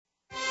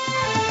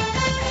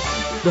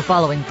The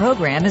following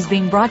program is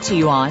being brought to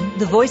you on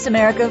the Voice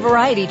America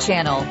Variety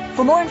Channel.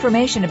 For more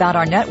information about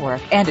our network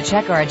and to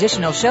check our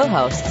additional show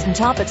hosts and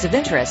topics of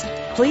interest,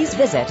 please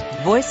visit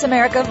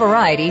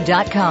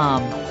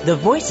voiceamericavariety.com. The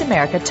Voice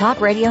America Talk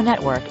Radio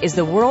Network is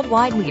the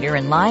worldwide leader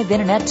in live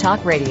Internet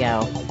talk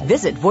radio.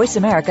 Visit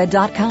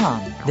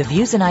voiceamerica.com. The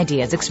views and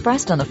ideas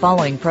expressed on the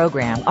following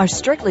program are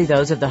strictly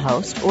those of the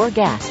host or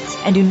guests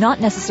and do not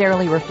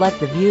necessarily reflect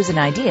the views and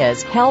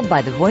ideas held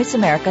by the Voice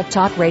America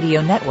Talk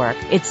Radio Network,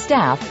 its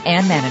staff,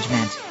 and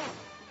management.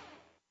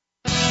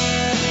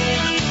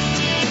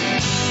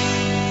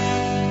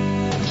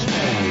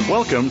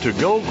 Welcome to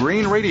Go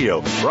Green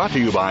Radio, brought to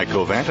you by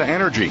Covanta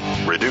Energy.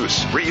 Reduce,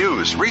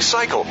 reuse,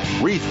 recycle.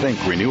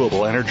 Rethink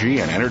renewable energy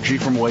and energy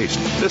from waste.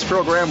 This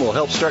program will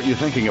help start you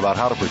thinking about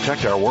how to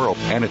protect our world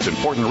and its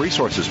important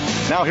resources.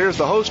 Now here's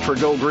the host for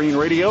Go Green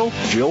Radio,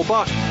 Jill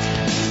Buck.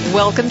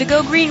 Welcome to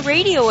Go Green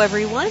Radio,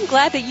 everyone.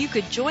 Glad that you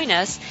could join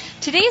us.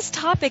 Today's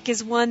topic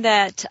is one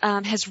that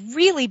has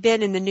really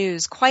been in the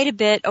news quite a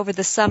bit over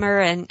the summer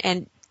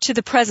and to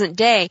the present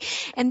day,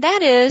 and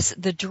that is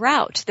the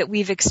drought that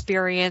we've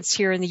experienced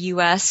here in the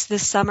U.S.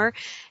 this summer.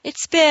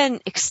 It's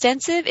been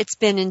extensive, it's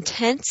been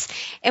intense,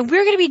 and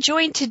we're going to be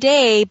joined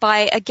today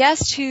by a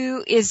guest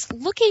who is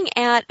looking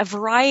at a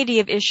variety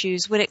of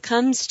issues when it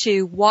comes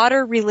to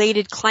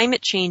water-related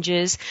climate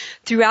changes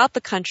throughout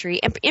the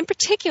country, and in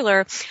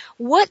particular,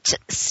 what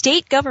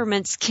state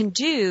governments can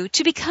do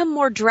to become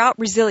more drought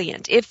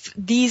resilient if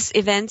these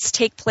events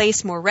take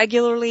place more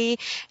regularly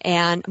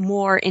and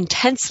more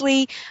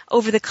intensely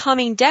over the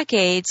coming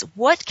decades.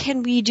 What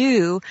can we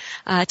do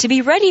to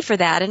be ready for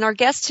that? And our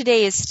guest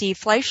today is Steve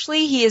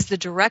Fleishley. He is the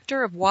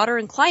Director of Water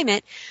and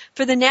Climate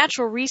for the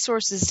Natural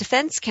Resources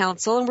Defense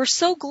Council, and we're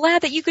so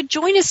glad that you could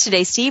join us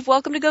today, Steve.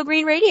 Welcome to Go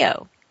Green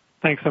Radio.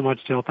 Thanks so much,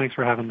 Jill. Thanks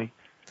for having me.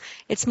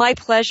 It's my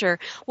pleasure.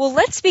 Well,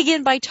 let's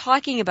begin by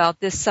talking about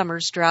this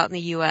summer's drought in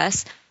the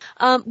U.S.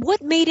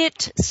 What made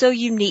it so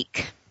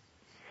unique?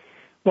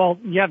 Well,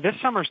 yeah, this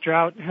summer's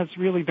drought has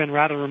really been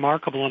rather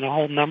remarkable in a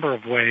whole number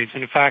of ways.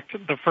 And in fact,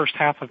 the first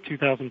half of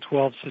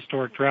 2012's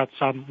historic drought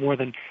saw more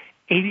than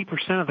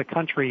 80% of the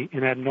country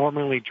in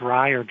abnormally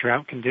dry or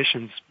drought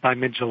conditions by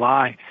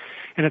mid-July.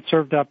 And it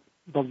served up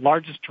the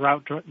largest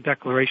drought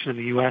declaration in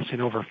the U.S.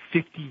 in over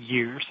 50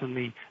 years. And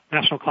the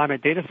National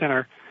Climate Data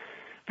Center,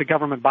 the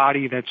government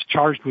body that's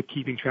charged with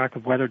keeping track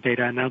of weather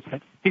data, announced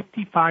that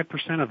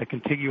 55% of the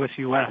contiguous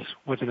U.S.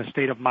 was in a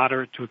state of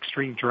moderate to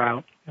extreme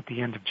drought at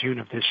the end of June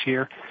of this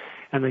year.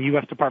 And the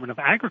U.S. Department of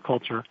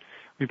Agriculture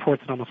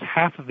reports that almost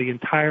half of the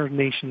entire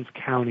nation's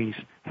counties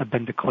have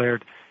been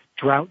declared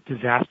drought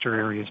disaster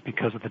areas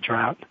because of the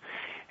drought.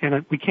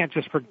 And we can't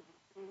just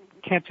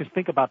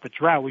think about the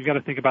drought. We've got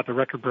to think about the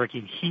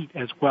record-breaking heat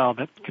as well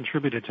that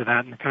contributed to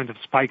that and the kind of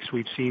spikes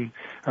we've seen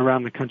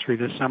around the country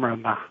this summer.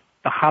 And the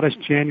hottest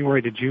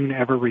January to June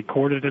ever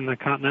recorded in the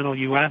continental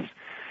U.S.,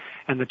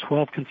 and the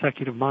 12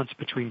 consecutive months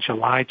between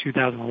July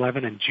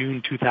 2011 and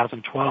June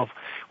 2012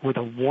 were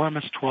the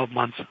warmest 12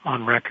 months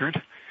on record.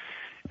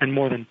 And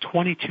more than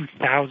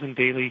 22,000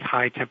 daily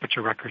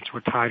high-temperature records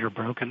were tied or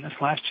broken this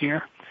last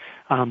year.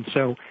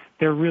 So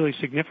there are really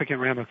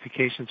significant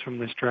ramifications from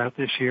this drought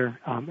this year.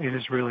 It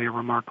is really a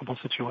remarkable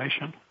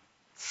situation.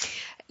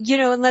 You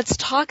know, and let's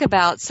talk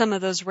about some of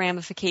those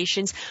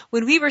ramifications.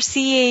 When we were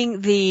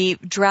seeing the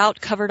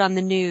drought covered on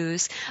the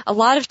news, a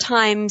lot of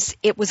times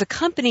it was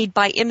accompanied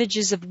by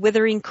images of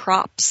withering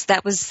crops.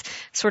 That was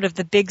sort of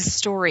the big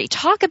story.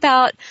 Talk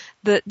about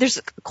there's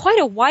quite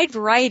a wide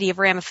variety of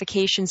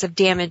ramifications of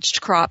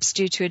damaged crops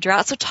due to a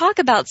drought. So talk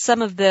about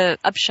some of the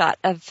upshot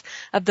of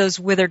those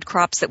withered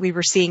crops that we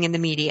were seeing in the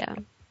media.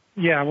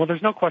 Yeah, well,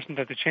 there's no question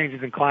that the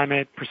changes in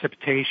climate,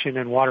 precipitation,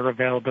 and water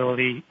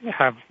availability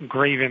have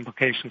grave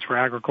implications for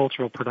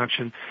agricultural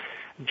production.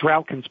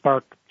 Drought can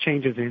spark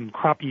changes in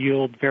crop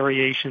yield,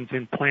 variations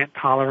in plant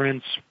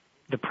tolerance,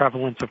 the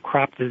prevalence of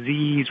crop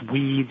disease,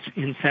 weeds,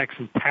 insects,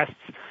 and pests,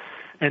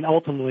 and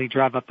ultimately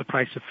drive up the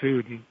price of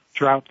food. And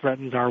drought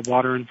threatens our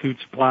water and food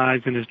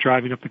supplies and is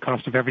driving up the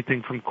cost of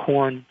everything from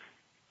corn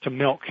to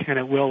milk, and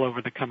it will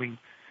over the coming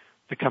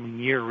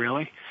year,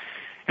 really.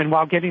 And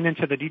while getting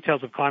into the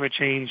details of climate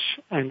change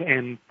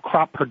and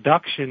crop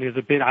production is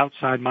a bit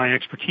outside my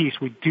expertise,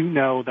 we do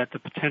know that the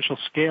potential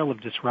scale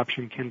of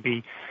disruption can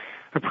be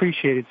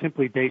appreciated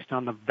simply based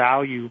on the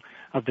value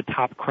of the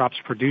top crops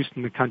produced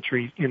in the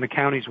country, in the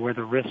counties where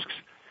the risks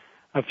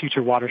of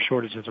future water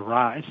shortages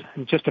arise.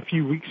 And just a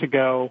few weeks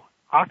ago,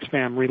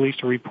 Oxfam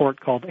released a report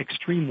called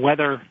Extreme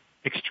Weather,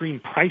 Extreme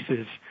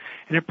Prices,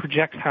 and it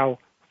projects how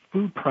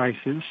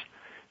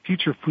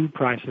future food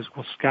prices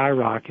will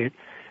skyrocket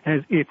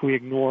as if we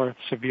ignore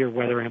severe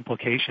weather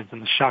implications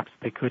and the shocks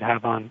that they could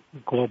have on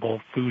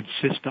global food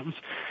systems.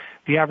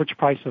 The average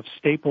price of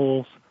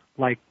staples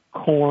like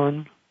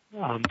corn,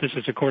 this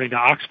is according to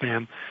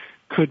Oxfam,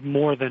 could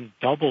more than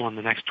double in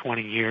the next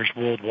 20 years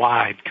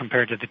worldwide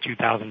compared to the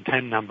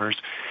 2010 numbers,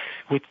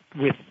 with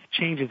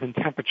changes in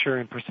temperature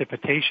and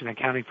precipitation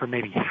accounting for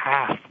maybe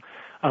half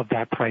of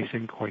that price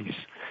increase.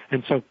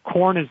 And so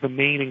corn is the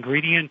main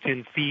ingredient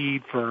in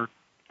feed for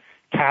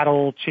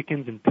cattle,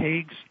 chickens, and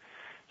pigs.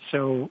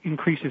 so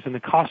increases in the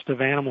cost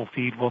of animal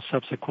feed will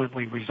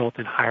subsequently result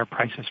in higher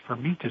prices for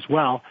meat as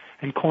well.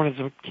 And corn is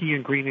a key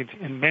ingredient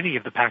in many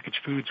of the packaged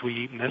foods we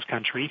eat in this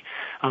country.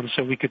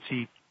 So we could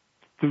see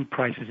food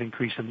prices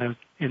increase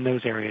in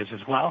those areas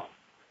as well.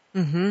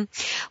 Mm-hmm.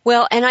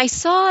 Well, and I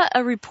saw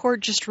a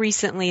report just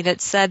recently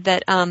that said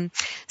that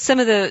some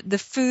of the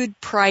food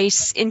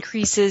price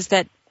increases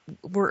that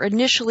were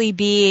initially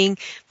being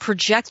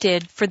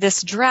projected for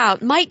this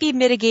drought might be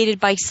mitigated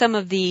by some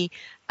of the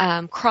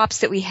crops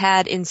that we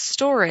had in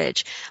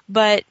storage.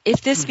 But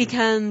if this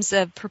becomes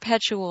a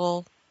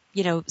perpetual,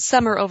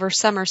 summer over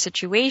summer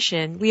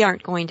situation, we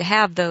aren't going to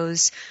have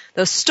those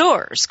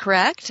stores,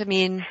 correct? I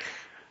mean,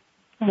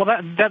 well,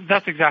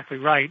 that's exactly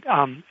right.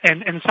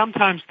 And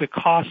sometimes the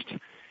cost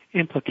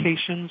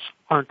implications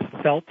aren't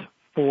felt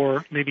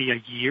for maybe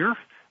a year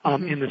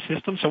in the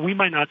system, so we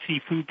might not see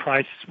food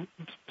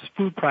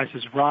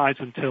prices rise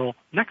until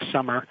next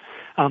summer,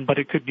 but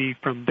it could be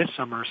from this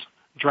summer's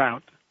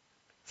drought.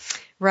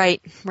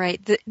 Right.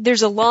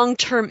 There's a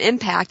long-term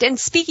impact. And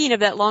speaking of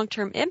that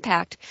long-term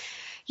impact,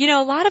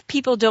 a lot of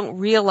people don't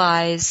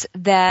realize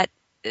that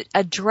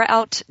a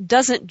drought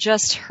doesn't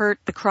just hurt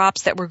the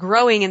crops that we're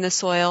growing in the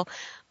soil,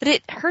 but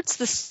it hurts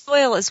the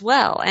soil as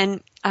well.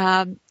 And,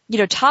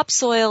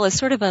 topsoil is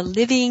sort of a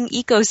living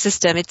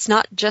ecosystem. It's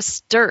not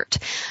just dirt.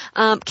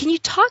 Can you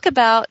talk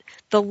about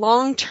the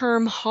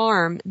long-term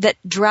harm that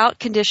drought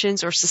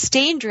conditions or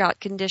sustained drought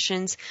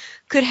conditions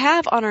could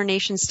have on our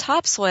nation's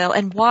topsoil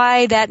and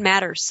why that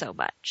matters so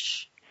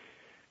much?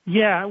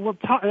 Yeah, well,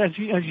 as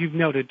you've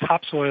noted,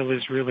 topsoil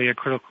is really a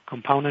critical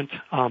component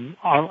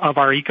of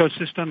our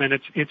ecosystem, and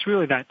it's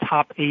really that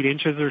top 8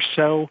 inches or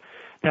so.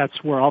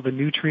 That's where all the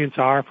nutrients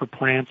are for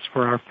plants,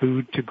 for our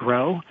food to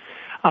grow.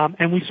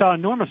 And we saw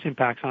enormous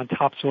impacts on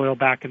topsoil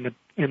back in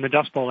the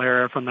Dust Bowl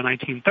era from the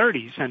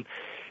 1930s, and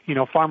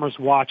farmers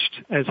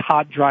watched as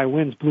hot, dry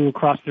winds blew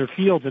across their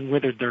fields and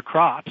withered their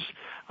crops.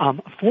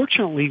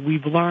 Fortunately,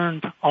 we've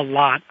learned a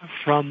lot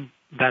from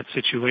that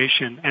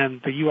situation,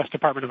 and the U.S.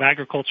 Department of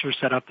Agriculture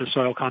set up the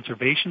Soil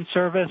Conservation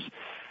Service,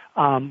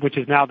 which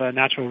is now the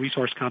Natural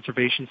Resource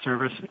Conservation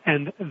Service,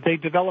 and they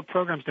developed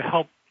programs to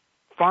help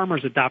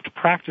farmers adopt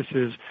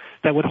practices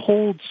that would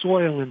hold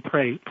soil in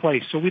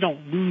place so we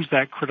don't lose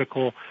that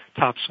critical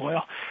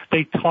topsoil.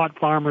 They taught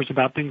farmers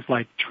about things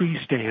like tree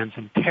stands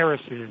and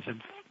terraces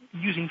and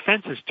using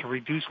fences to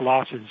reduce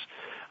losses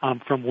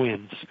from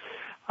winds.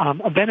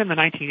 Then in the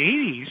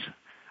 1980s,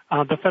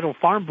 the Federal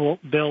Farm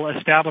Bill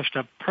established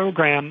a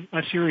program,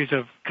 a series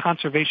of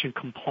conservation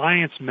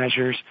compliance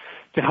measures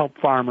to help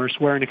farmers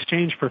where in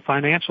exchange for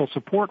financial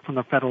support from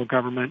the federal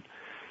government,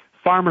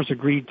 farmers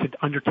agreed to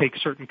undertake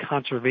certain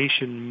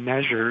conservation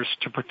measures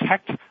to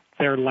protect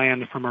their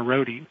land from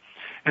eroding.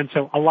 And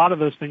so a lot of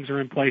those things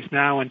are in place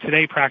now, and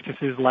today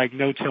practices like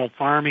no-till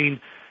farming,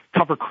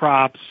 cover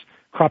crops,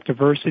 crop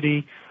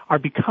diversity are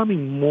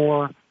becoming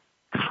more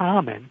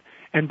common.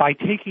 And by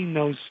taking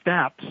those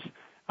steps,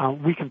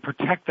 we can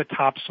protect the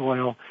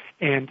topsoil,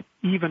 and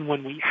even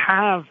when we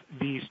have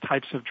these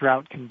types of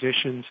drought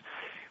conditions,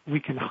 we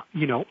can,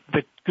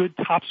 the good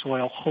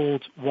topsoil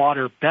holds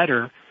water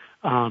better,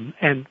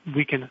 and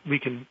we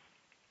can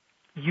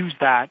use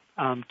that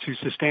to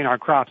sustain our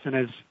crops. And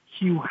as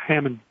Hugh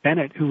Hammond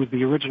Bennett, who was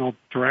the original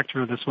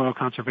director of the Soil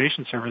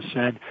Conservation Service,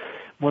 said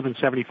more than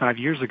 75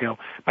 years ago,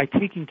 by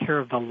taking care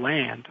of the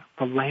land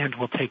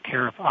will take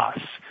care of us.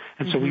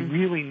 And so we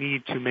really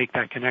need to make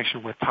that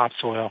connection with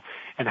topsoil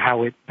and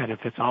how it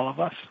benefits all of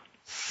us.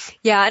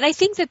 Yeah, and I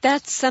think that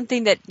that's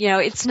something that,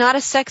 it's not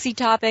a sexy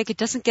topic. It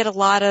doesn't get a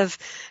lot of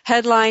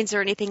headlines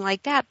or anything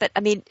like that. But, I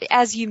mean,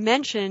 as you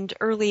mentioned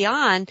early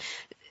on,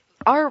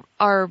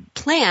 our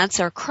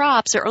plants, our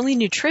crops are only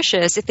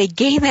nutritious if they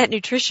gain that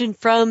nutrition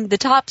from the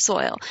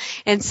topsoil.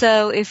 And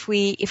so if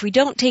we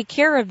don't take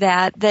care of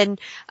that, then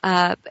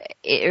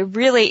it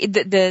really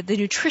the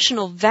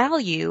nutritional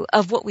value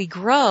of what we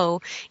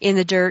grow in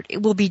the dirt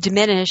will be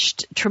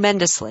diminished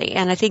tremendously.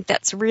 And I think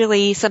that's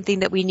really something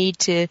that we need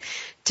to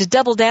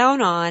double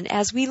down on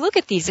as we look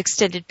at these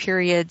extended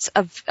periods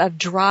of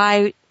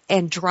dry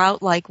and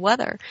drought-like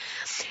weather.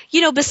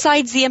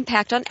 Besides the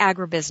impact on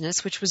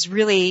agribusiness, which was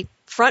really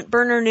front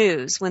burner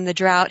news when the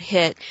drought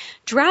hit,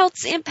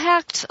 droughts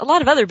impact a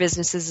lot of other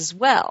businesses as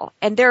well.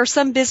 And there are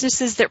some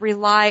businesses that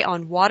rely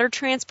on water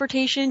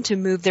transportation to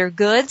move their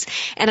goods.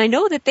 And I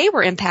know that they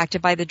were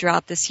impacted by the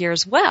drought this year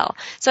as well.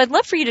 So I'd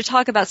love for you to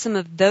talk about some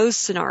of those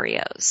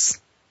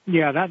scenarios.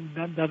 Yeah,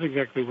 that's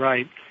exactly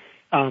right.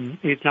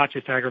 It's not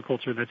just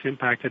agriculture that's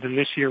impacted. And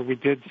this year we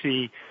did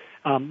see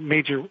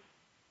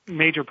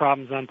major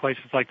problems on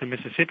places like the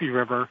Mississippi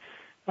River,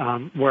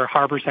 where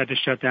harbors had to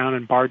shut down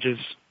and barges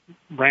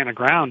ran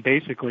aground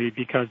basically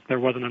because there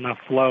wasn't enough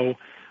flow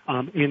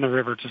in the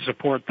river to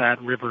support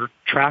that river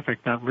traffic,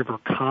 that river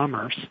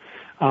commerce.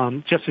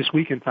 Just this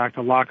week, in fact,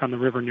 a lock on the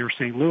river near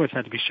St. Louis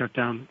had to be shut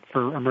down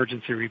for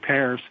emergency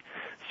repairs.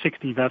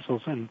 60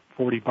 vessels and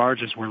 40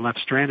 barges were left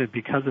stranded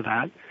because of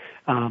that.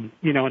 And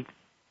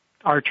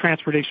Our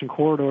transportation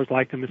corridors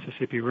like the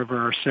Mississippi River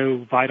are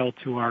so vital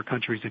to our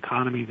country's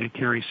economy. They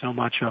carry so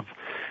much of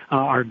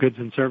our goods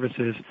and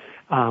services.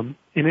 And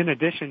in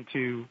addition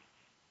to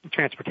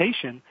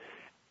transportation,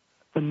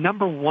 the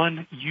number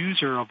one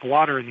user of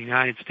water in the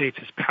United States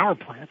is power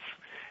plants.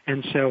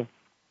 And so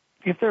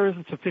if there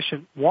isn't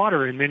sufficient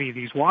water in many of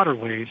these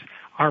waterways,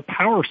 our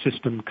power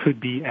system could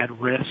be at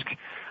risk.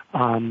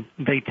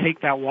 They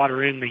take that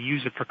water in, they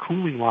use it for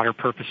cooling water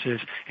purposes,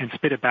 and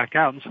spit it back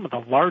out. And some of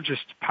the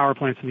largest power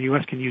plants in the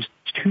U.S. can use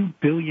 2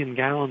 billion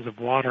gallons of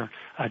water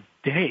a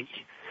day.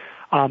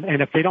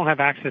 And if they don't have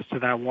access to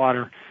that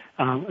water,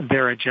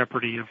 they're at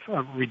jeopardy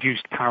of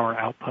reduced power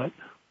output.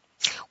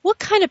 What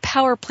kind of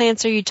power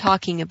plants are you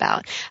talking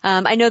about?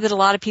 I know that a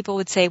lot of people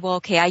would say, well,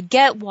 okay, I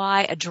get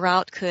why a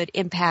drought could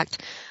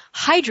impact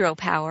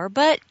hydropower,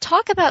 but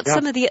talk about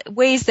some of the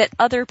ways that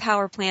other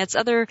power plants,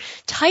 other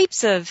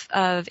types of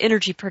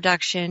energy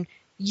production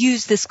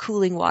use this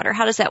cooling water.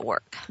 How does that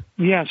work?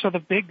 Yeah, so the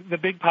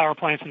big power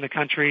plants in the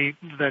country,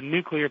 the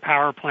nuclear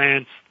power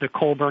plants, the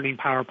coal-burning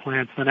power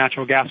plants, the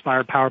natural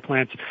gas-fired power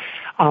plants,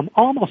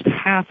 almost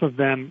half of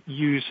them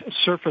use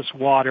surface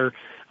water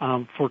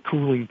for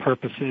cooling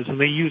purposes, and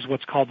they use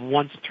what's called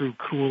once-through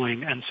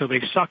cooling. And so they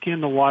suck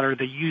in the water,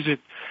 they use it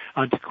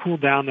to cool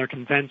down their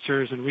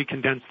condensers and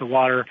recondense the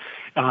water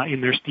in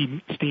their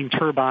steam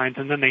turbines,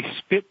 and then they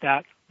spit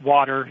that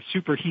water,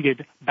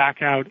 superheated,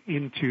 back out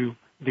into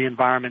the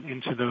environment,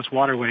 into those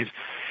waterways.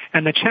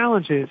 And the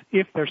challenge is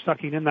if they're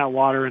sucking in that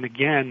water, and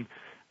again,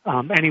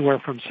 anywhere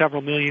from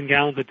several million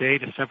gallons a day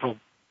to several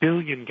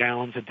billion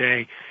gallons a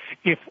day,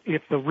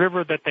 if the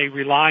river that they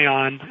rely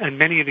on, and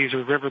many of these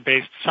are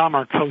river-based, some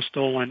are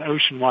coastal and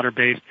ocean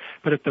water-based,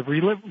 but if the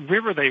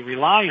river they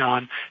rely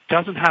on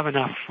doesn't have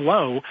enough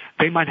flow,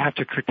 they might have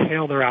to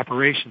curtail their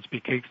operations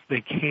because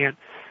they can't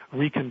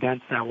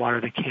recondense that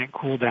water. They can't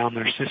cool down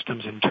their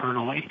systems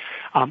internally.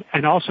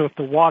 And also, if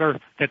the water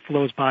that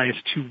flows by is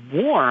too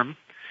warm,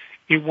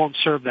 it won't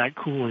serve that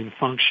cooling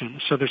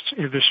function. So there's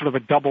sort of a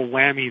double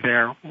whammy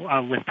there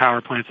with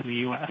power plants in the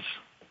U.S.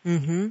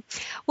 Mm-hmm.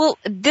 Well,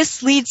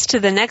 this leads to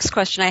the next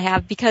question I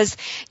have because,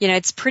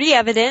 it's pretty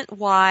evident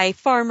why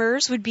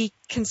farmers would be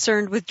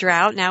concerned with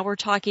drought. Now we're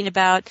talking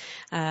about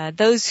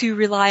those who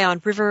rely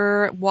on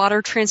river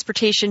water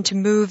transportation to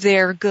move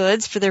their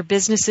goods for their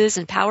businesses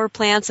and power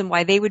plants and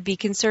why they would be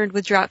concerned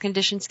with drought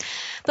conditions.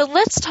 But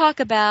let's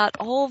talk about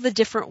all the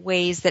different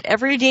ways that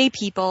everyday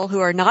people who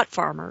are not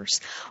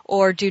farmers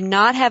or do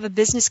not have a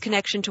business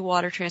connection to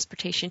water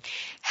transportation,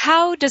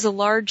 how does a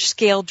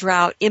large-scale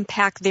drought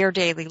impact their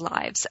daily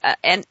lives?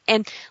 And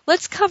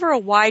let's cover a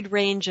wide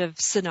range of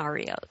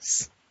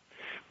scenarios.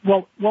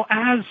 Well,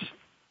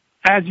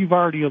 as you've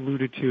already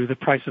alluded to, the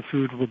price of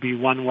food will be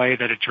one way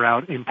that a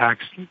drought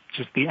impacts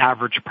just the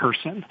average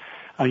person.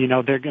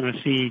 They're going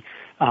to see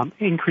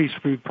increased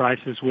food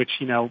prices, which,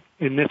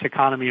 in this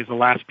economy is the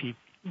last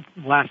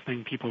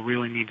thing people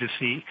really need to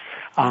see.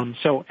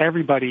 So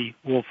everybody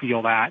will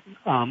feel that,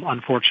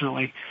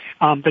 unfortunately.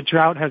 The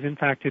drought has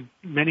impacted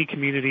many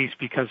communities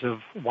because of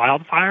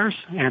wildfires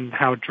and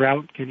how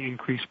drought can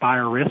increase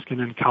fire risk. And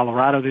in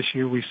Colorado this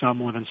year, we saw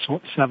more than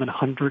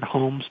 700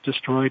 homes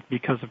destroyed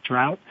because of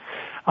drought.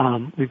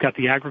 We've got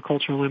the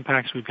agricultural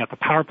impacts. We've got the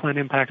power plant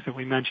impacts that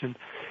we mentioned.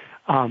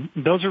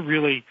 Those are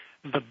really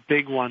the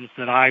big ones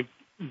that I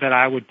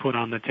would put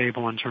on the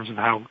table in terms of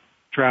how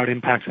drought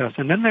impacts us.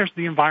 And then there's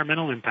the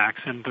environmental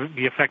impacts and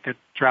the effect that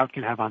drought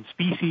can have on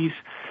species,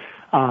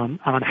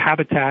 on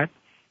habitat,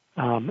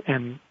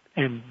 and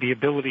the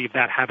ability of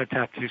that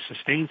habitat to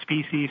sustain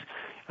species,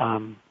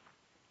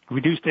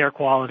 reduced air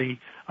quality,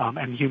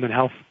 and human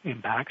health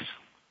impacts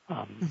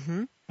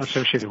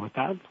associated with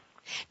that.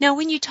 Now,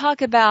 when you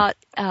talk about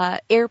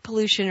air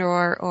pollution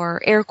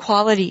or air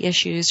quality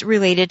issues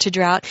related to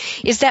drought,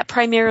 is that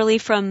primarily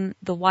from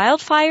the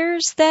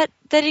wildfires that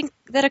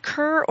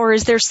occur, or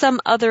is there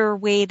some other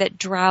way that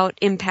drought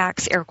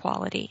impacts air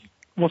quality?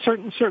 Well,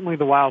 certainly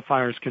the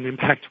wildfires can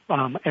impact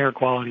air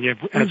quality,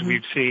 as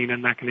we've seen,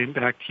 and that can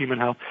impact human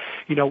health.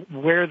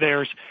 Where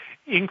there's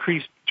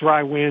increased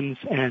dry winds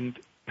and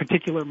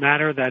particulate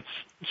matter that's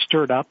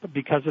stirred up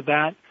because of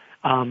that,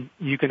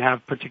 you can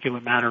have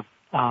particulate matter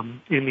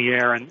in the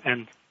air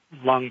and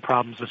lung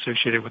problems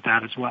associated with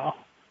that as well.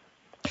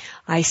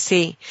 I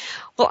see.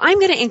 Well, I'm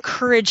going to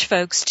encourage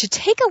folks to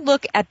take a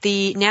look at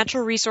the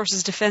Natural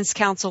Resources Defense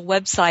Council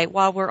website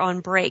while we're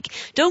on break.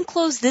 Don't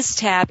close this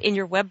tab in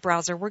your web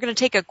browser. We're going to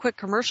take a quick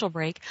commercial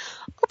break.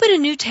 Open a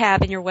new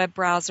tab in your web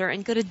browser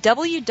and go to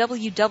www.nrdc.org.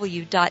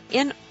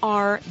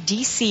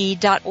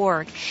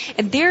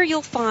 And there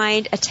you'll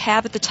find a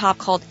tab at the top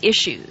called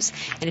Issues.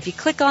 And if you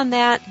click on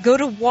that, go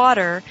to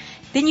Water,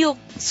 then you'll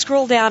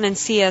scroll down and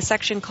see a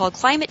section called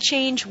Climate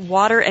Change,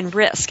 Water, and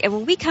Risk. And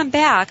when we come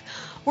back,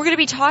 we're going to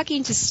be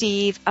talking to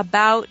Steve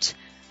about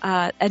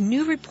a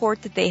new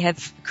report that they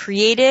have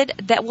created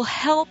that will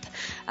help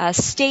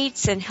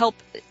states and help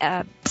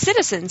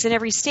citizens in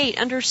every state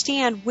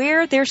understand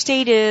where their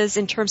state is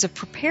in terms of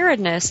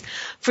preparedness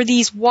for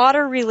these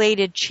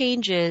water-related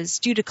changes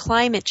due to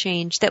climate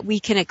change that we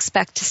can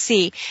expect to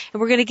see.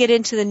 And we're going to get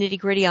into the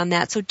nitty-gritty on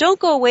that. So don't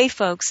go away,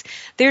 folks.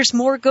 There's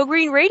more Go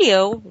Green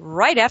Radio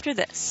right after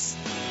this.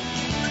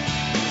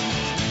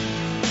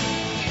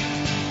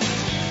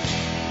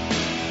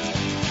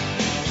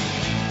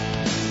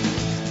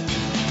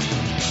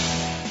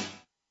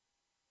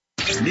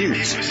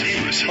 News,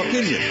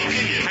 opinion,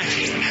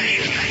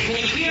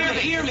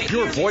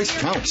 your voice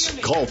counts.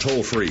 Call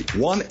toll-free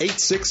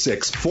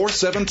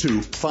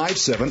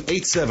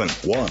 1-866-472-5787.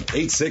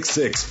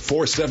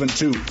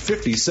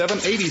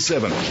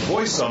 1-866-472-5787.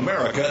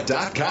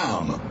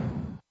 VoiceAmerica.com.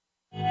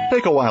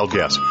 Take a wild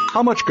guess.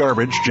 How much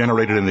garbage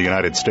generated in the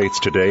United States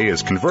today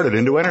is converted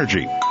into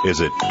energy? Is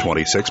it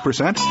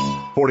 26%,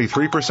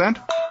 43%,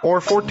 or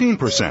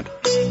 14%?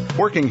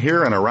 Working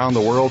here and around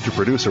the world to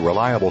produce a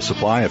reliable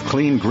supply of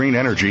clean, green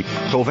energy,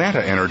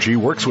 Covanta Energy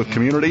works with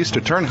communities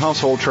to turn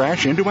household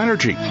trash into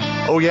energy.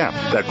 Oh yeah,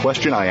 that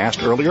question I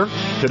asked earlier?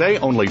 Today,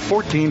 only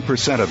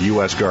 14% of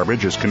U.S.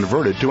 garbage is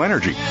converted to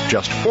energy.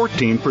 Just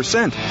 14%.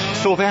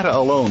 Covanta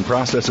alone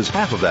processes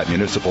half of that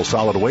municipal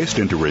solid waste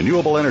into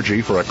renewable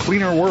energy for a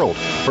cleaner world.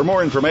 For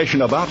more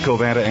information about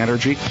Covanta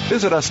Energy,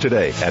 visit us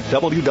today at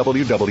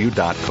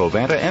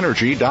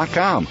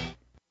www.covantaenergy.com.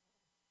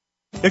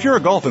 If you're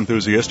a golf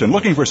enthusiast and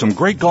looking for some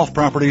great golf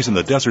properties in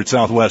the desert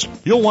Southwest,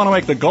 you'll want to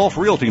make the Golf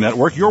Realty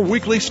Network your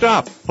weekly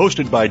stop.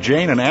 Hosted by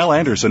Jane and Al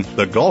Anderson,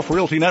 the Golf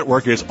Realty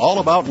Network is all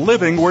about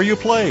living where you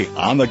play,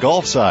 on the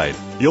golf side.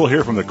 You'll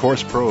hear from the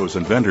course pros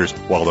and vendors,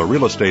 while the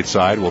real estate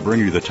side will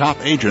bring you the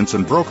top agents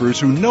and brokers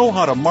who know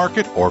how to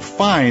market or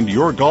find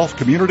your golf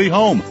community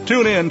home.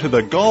 Tune in to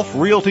the Golf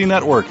Realty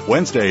Network,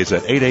 Wednesdays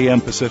at 8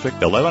 a.m. Pacific,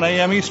 11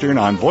 a.m. Eastern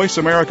on Voice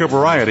America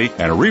Variety,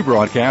 and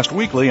rebroadcast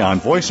weekly on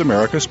Voice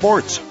America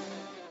Sports.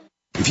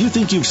 If you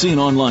think you've seen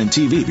online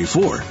TV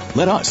before,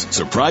 let us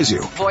surprise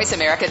you.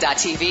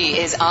 VoiceAmerica.tv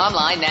is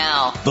online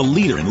now. The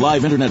leader in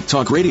live Internet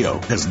talk radio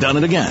has done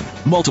it again.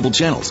 Multiple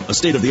channels, a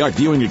state-of-the-art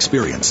viewing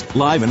experience,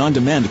 live and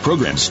on-demand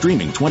programs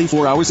streaming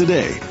 24 hours a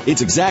day.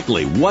 It's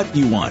exactly what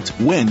you want,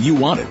 when you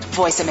want it.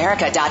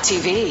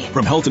 VoiceAmerica.tv.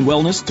 From health and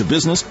wellness to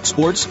business,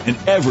 sports, and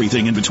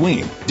everything in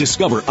between.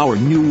 Discover our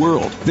new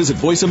world. Visit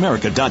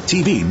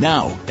VoiceAmerica.tv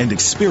now and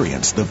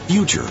experience the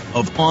future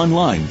of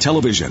online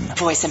television.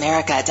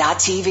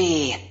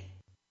 VoiceAmerica.tv.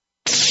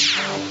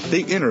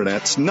 The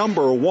Internet's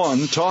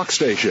 #1 talk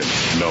station.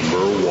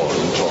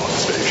 #1 talk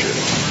station.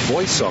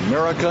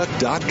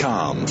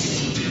 VoiceAmerica.com.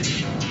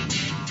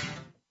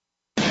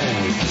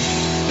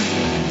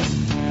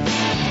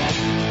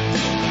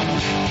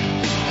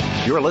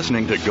 You're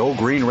listening to Go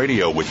Green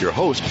Radio with your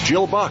host,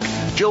 Jill Buck.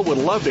 Jill would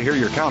love to hear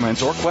your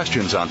comments or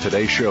questions on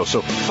today's show,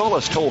 so call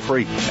us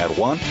toll-free at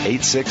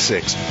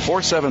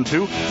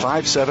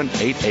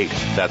 1-866-472-5788.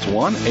 That's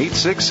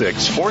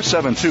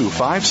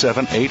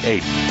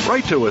 1-866-472-5788.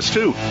 Write to us,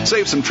 too.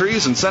 Save some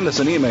trees and send us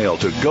an email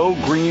to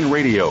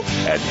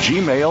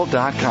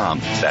gogreenradio@gmail.com.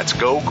 That's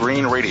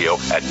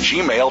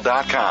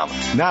gogreenradio@gmail.com.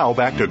 Now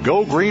back to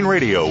Go Green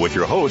Radio with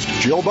your host,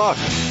 Jill Buck.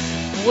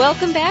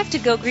 Welcome back to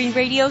Go Green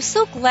Radio.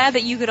 So glad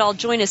that you could all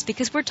join us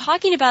because we're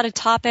talking about a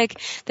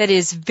topic that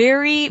is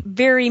very,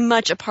 very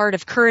much a part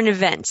of current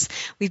events.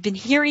 We've been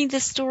hearing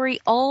this story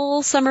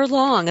all summer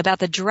long about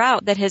the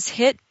drought that has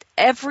hit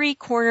every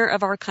corner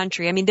of our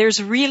country. I mean,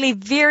 there's really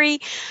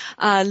very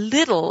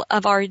little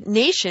of our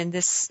nation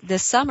this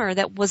summer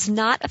that was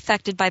not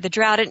affected by the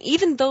drought. And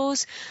even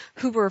those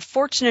who were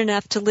fortunate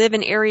enough to live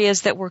in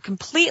areas that were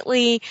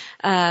completely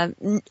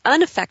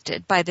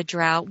unaffected by the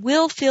drought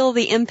will feel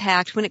the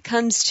impact when it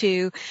comes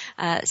to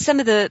some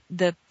of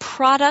the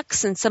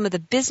products and some of the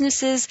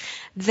businesses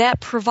that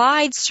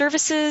provide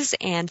services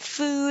and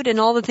food and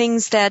all the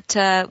things that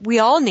we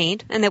all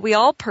need and that we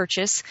all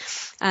purchase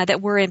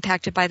that were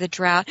impacted by the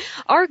drought.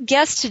 Our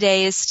guest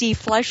today is Steve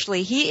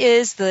Fleshley. He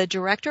is the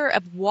Director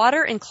of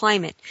Water and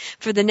Climate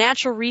for the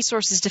Natural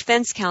Resources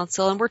Defense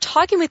Council, and we're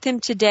talking with him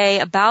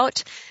today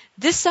about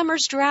this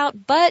summer's drought,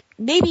 but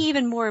maybe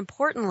even more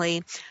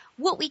importantly,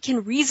 what we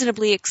can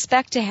reasonably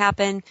expect to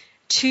happen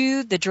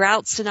to the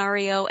drought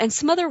scenario and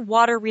some other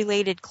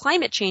water-related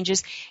climate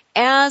changes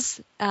as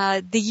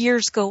the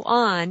years go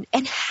on,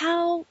 and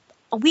how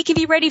we can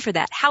be ready for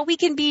that, how we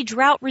can be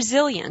drought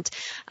resilient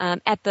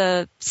at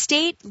the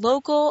state,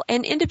 local,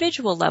 and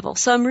individual level.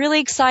 So I'm really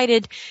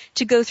excited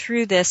to go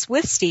through this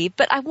with Steve,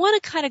 but I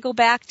want to kind of go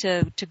back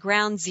to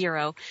ground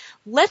zero.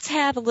 Let's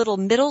have a little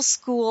middle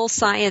school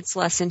science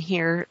lesson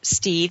here,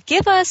 Steve.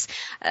 Give us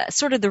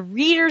sort of the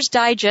Reader's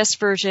Digest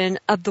version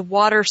of the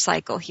water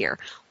cycle here.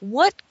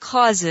 What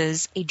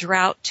causes a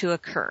drought to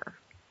occur?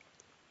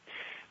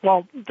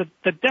 Well,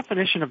 the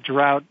definition of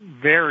drought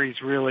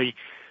varies really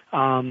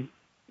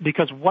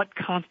because what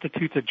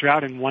constitutes a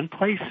drought in one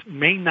place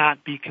may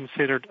not be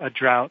considered a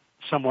drought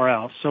somewhere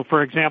else. So,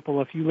 for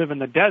example, if you live in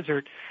the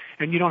desert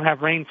and you don't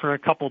have rain for a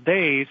couple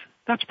days,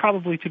 that's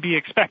probably to be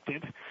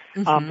expected.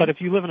 But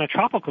if you live in a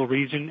tropical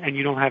region and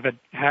you don't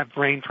have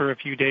rain for a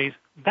few days,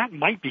 that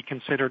might be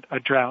considered a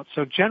drought.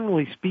 So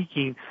generally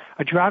speaking,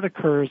 a drought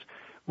occurs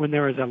when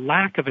there is a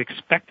lack of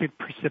expected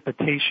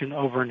precipitation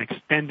over an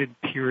extended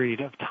period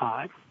of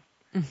time,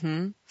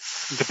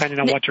 depending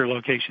on what your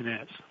location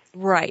is.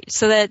 Right.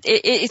 So that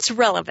it's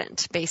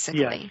relevant,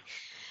 basically.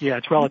 Yeah,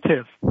 it's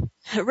relative.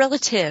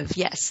 Relative,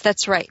 yes,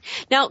 that's right.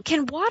 Now,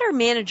 can water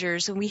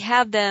managers, and we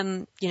have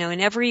them, in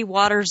every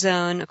water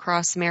zone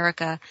across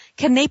America,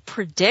 can they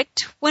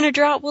predict when a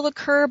drought will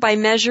occur by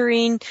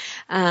measuring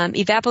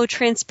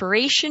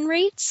evapotranspiration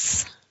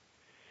rates?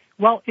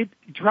 Well,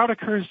 drought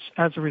occurs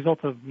as a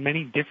result of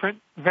many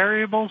different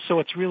variables, so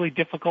it's really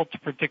difficult to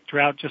predict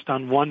drought just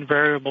on one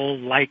variable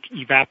like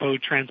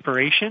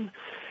evapotranspiration.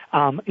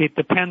 It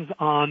depends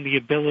on the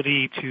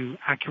ability to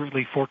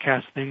accurately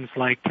forecast things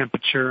like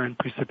temperature and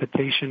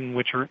precipitation,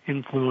 which are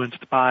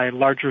influenced by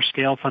larger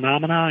scale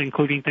phenomena,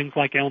 including things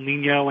like El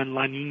Nino and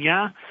La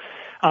Nina.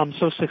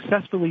 So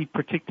successfully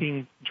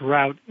predicting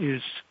drought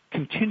is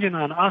contingent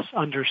on us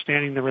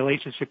understanding the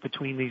relationship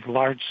between these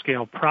large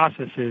scale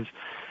processes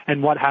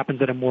and what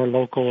happens at a more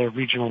local or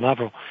regional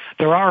level.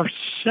 There are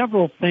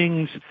several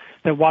things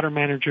that water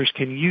managers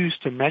can use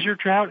to measure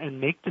drought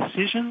and make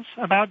decisions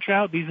about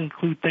drought. These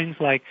include things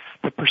like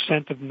the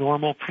percent of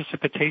normal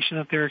precipitation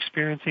that they're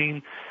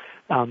experiencing,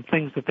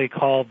 things that they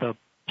call the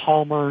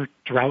Palmer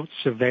Drought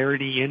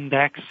Severity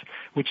Index,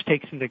 which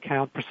takes into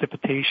account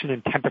precipitation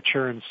and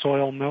temperature and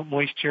soil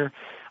moisture,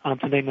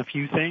 to name a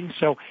few things.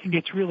 So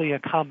it's really a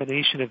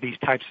combination of these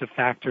types of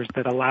factors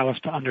that allow us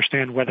to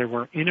understand whether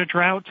we're in a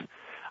drought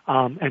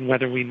and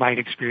whether we might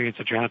experience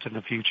a drought in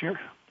the future.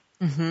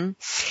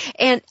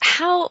 And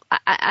how,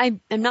 I'm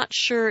not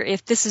sure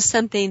if this is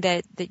something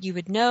that you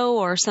would know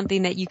or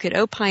something that you could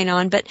opine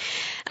on, but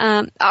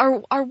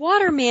our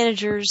water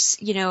managers,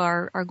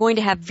 are going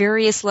to have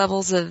various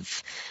levels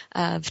of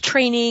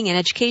training and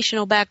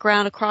educational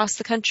background across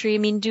the country. I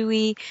mean,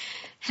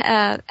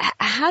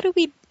 how do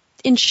we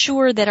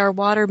ensure that our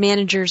water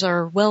managers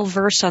are well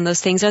versed on those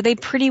things? Are they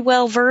pretty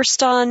well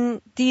versed on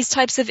these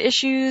types of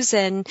issues?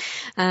 And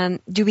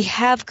do we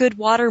have good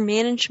water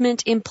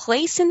management in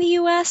place in the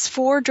U.S.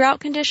 for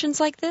drought conditions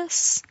like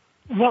this?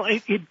 Well,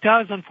 it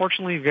does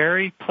unfortunately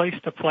vary place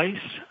to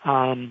place.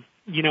 In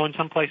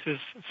some places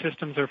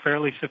systems are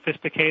fairly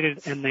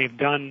sophisticated and they've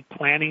done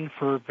planning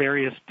for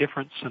various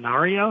different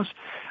scenarios.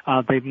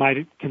 They might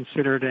have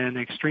considered an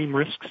extreme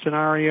risk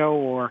scenario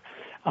or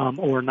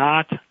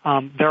not.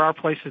 There are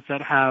places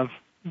that have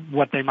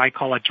what they might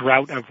call a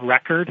drought of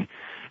record.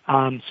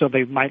 So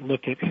they might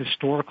look at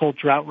historical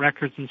drought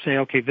records and say,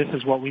 okay, this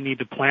is what we need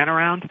to plan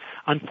around.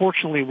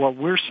 Unfortunately, what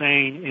we're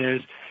saying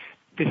is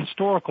the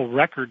historical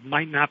record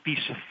might not be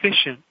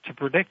sufficient to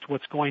predict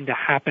what's going to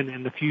happen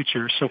in the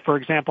future. So, for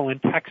example, in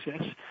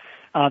Texas,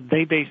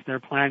 they based their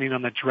planning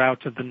on the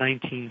drought of the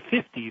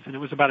 1950s, and it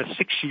was about a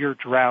 6-year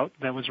drought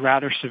that was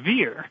rather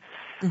severe.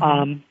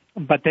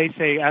 But they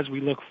say as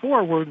we look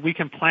forward, we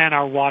can plan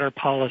our water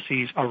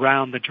policies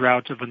around the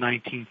drought of the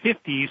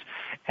 1950s,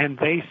 and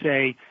they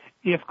say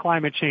if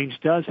climate change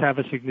does have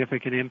a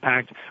significant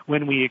impact,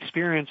 when we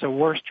experience a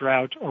worse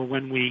drought or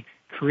when we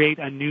create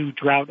a new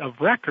drought of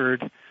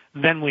record,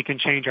 then we can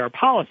change our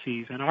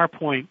policies. And our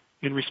point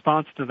in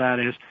response to that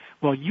is,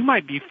 well, you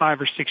might be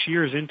 5 or 6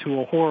 years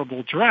into a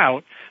horrible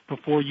drought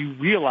before you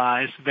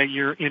realize that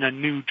you're in a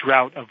new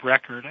drought of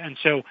record. And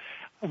so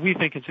we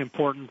think it's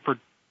important for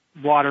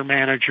water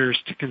managers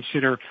to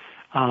consider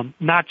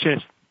not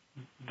just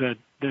the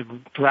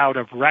drought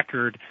of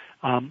record,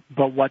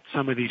 but what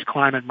some of these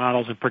climate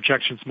models and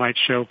projections might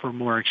show for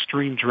more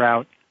extreme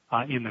drought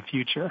in the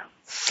future.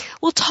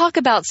 We'll talk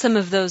about some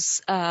of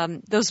those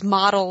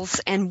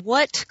models and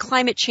what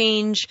climate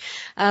change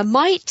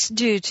might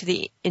do to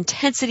the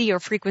intensity or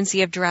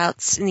frequency of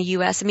droughts in the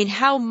U.S. I mean,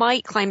 how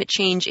might climate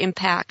change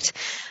impact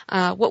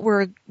what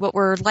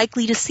we're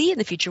likely to see in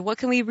the future? What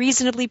can we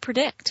reasonably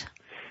predict?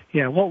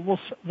 Yeah, well,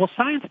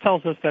 science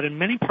tells us that in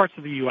many parts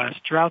of the U.S.,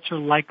 droughts are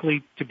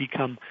likely to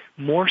become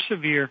more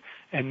severe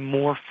and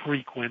more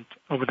frequent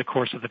over the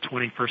course of the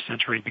 21st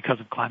century because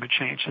of climate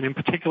change. And in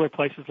particular,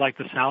 places like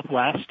the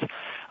Southwest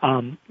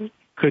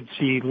could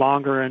see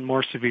longer and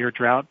more severe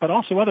drought, but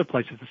also other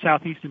places, the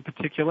Southeast in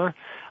particular,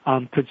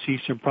 could see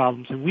some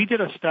problems. And we did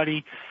a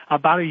study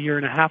about a year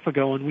and a half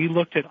ago, and we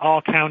looked at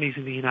all counties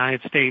in the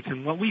United States,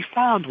 and what we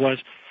found was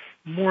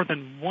more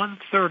than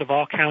 1/3 of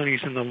all counties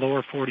in the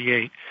lower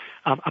 48,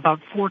 about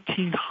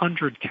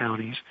 1,400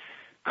 counties,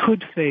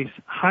 could face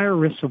higher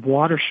risks of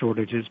water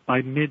shortages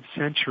by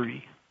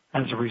mid-century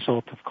as a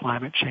result of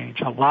climate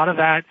change. A lot of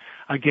that,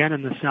 again,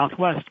 in the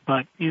Southwest,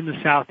 but in the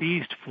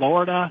Southeast,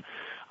 Florida,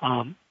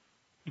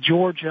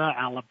 Georgia,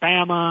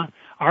 Alabama,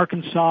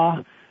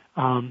 Arkansas,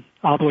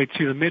 all the way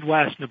to the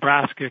Midwest,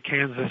 Nebraska,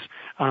 Kansas,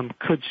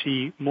 could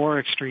see more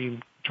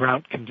extreme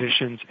drought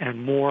conditions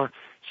and more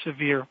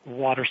severe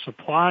water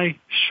supply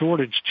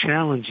shortage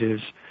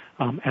challenges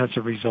as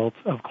a result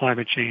of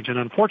climate change. And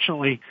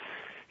unfortunately,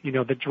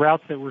 the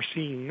droughts that we're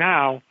seeing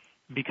now,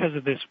 because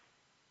of this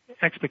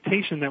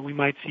expectation that we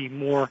might see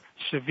more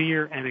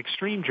severe and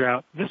extreme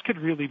drought, this could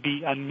really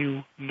be a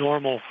new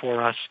normal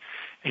for us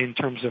in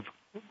terms of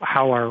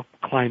how our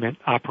climate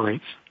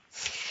operates.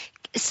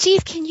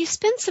 Steve, can you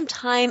spend some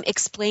time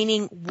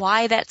explaining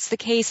why that's the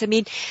case? I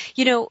mean,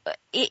 you know,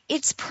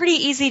 it's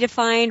pretty easy to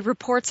find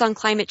reports on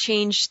climate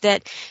change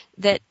that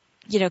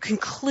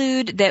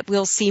conclude that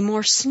we'll see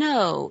more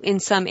snow in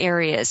some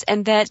areas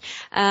and that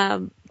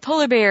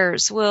polar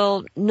bears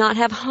will not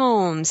have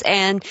homes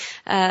and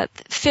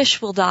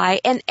fish will die.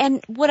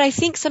 And what I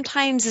think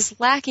sometimes is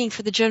lacking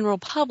for the general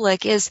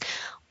public is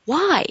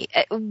why?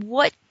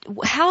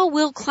 How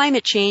will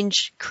climate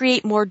change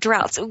create more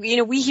droughts? You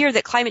know, we hear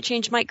that climate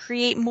change might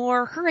create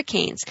more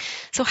hurricanes.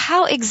 So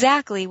how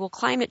exactly will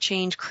climate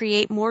change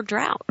create more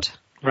drought?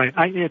 Right.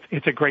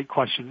 It's a great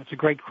question. It's a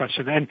great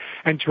question.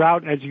 And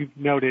drought, as you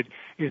noted,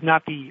 is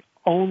not the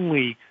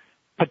only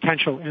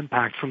potential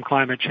impact from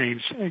climate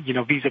change, you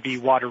know,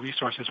 vis-a-vis water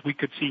resources. We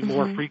could see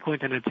more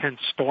frequent and intense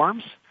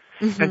storms.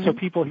 And so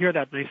people hear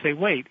that and they say,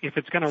 wait, if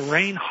it's going to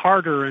rain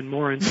harder and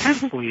more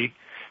intensely,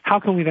 how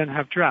can we then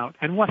have drought?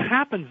 And what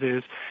happens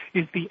is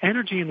the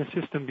energy in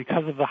the system,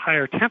 because of the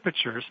higher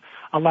temperatures,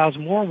 allows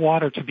more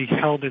water to be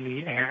held in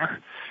the air.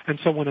 And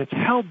so when it's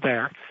held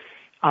there,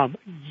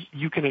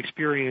 you can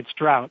experience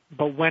drought.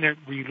 But when it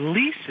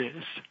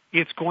releases,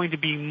 it's going to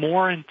be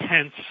more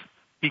intense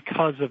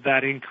because of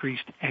that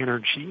increased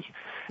energy.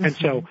 And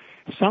so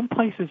some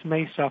places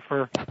may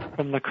suffer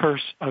from the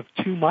curse of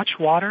too much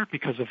water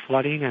because of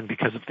flooding and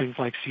because of things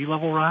like sea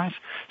level rise.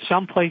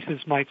 Some places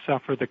might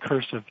suffer the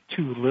curse of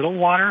too little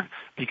water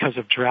because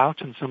of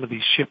drought and some of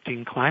these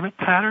shifting climate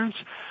patterns,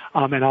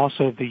 and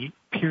also the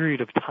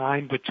period of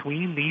time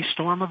between these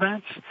storm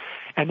events.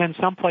 And then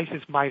some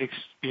places might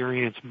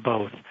experience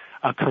both,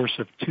 a curse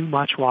of too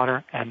much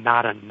water and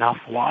not enough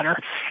water.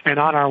 And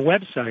on our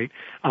website,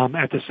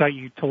 at the site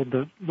you told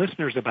the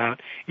listeners about,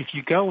 if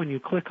you go and you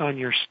click on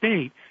your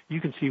state, you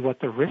can see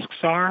what the risks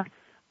are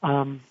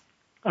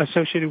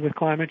associated with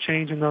climate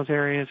change in those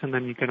areas, and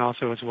then you can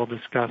also, as we'll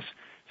discuss,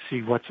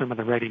 see what some of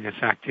the readiness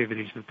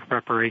activities and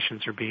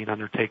preparations are being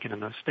undertaken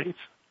in those states.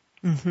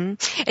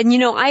 And you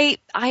know,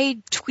 I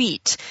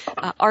tweet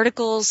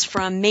articles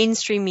from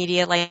mainstream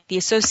media like the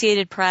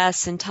Associated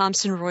Press and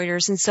Thomson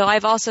Reuters, and so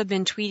I've also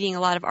been tweeting a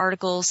lot of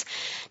articles,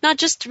 not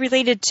just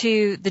related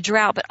to the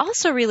drought, but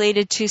also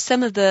related to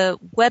some of the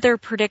weather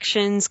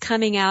predictions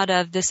coming out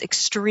of this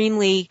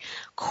extremely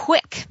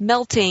quick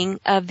melting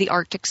of the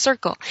Arctic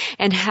Circle,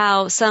 and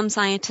how some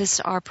scientists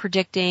are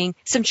predicting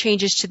some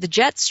changes to the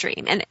jet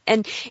stream.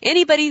 And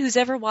anybody who's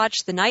ever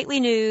watched the nightly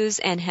news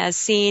and has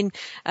seen,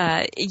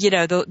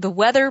 the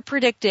weather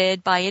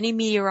predicted by any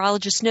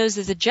meteorologist knows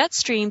that the jet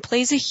stream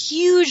plays a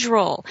huge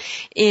role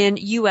in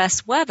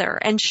U.S. weather.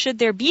 And should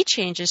there be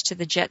changes to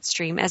the jet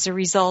stream as a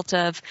result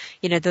of,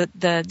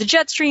 the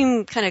jet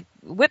stream kind of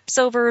whips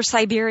over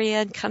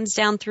Siberia and comes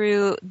down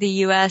through the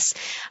U.S.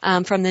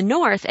 From the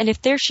north, and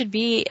if there should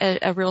be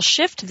a real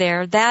shift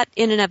there, that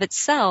in and of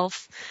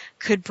itself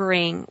could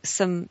bring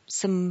some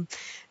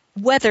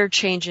weather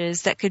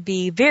changes that could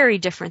be very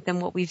different than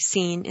what we've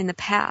seen in the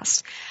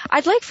past.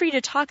 I'd like for you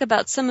to talk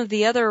about some of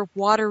the other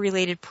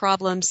water-related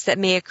problems that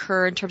may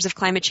occur in terms of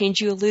climate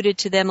change. You alluded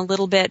to them a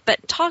little bit,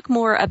 but talk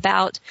more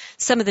about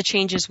some of the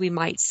changes we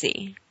might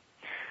see.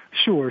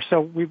 Sure.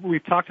 So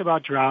we've talked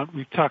about drought.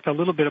 We've talked a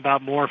little bit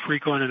about more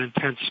frequent and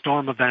intense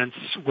storm events,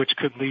 which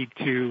could lead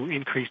to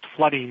increased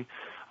flooding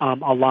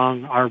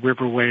along our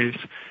riverways.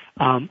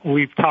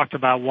 We've talked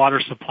about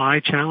water supply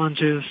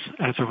challenges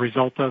as a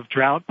result of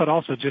drought, but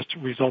also just a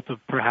result of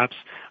perhaps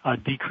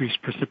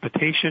decreased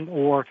precipitation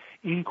or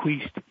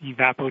increased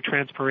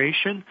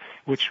evapotranspiration,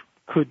 which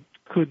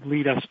could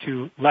lead us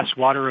to less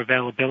water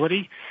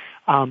availability.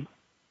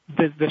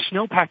 The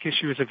snowpack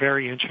issue is a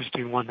very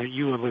interesting one that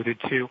you alluded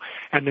to,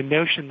 and the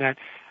notion that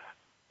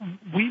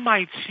we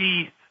might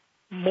see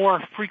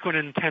more frequent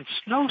and intense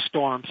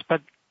snowstorms,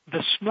 but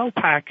the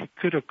snowpack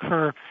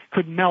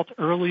could melt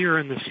earlier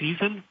in the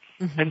season,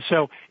 and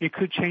so it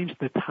could change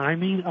the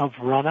timing of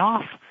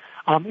runoff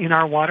in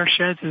our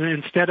watersheds. And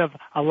instead of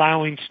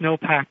allowing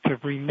snowpack to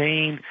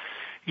remain,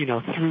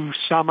 through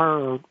summer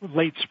or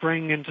late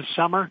spring into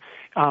summer,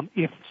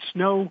 if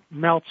snow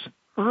melts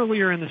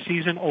earlier in the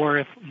season, or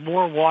if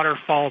more water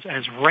falls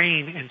as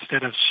rain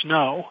instead of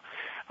snow,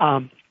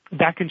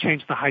 that can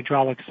change the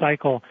hydraulic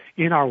cycle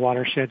in our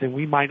watersheds, and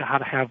we might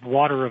not have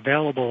water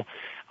available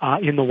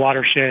in the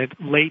watershed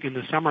late in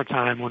the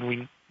summertime when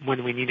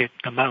we need it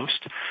the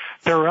most.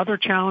 There are other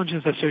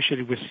challenges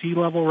associated with sea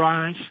level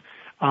rise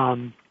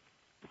from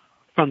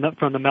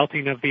the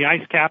melting of the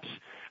ice caps,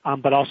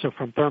 but also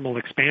from thermal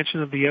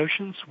expansion of the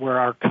oceans, where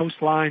our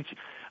coastlines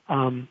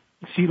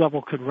sea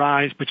level could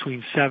rise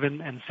between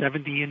 7 and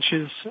 70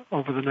 inches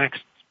over the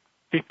next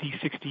 50,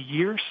 60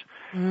 years,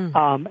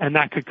 and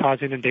that could cause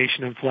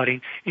inundation and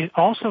flooding. It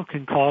also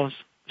can cause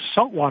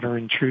saltwater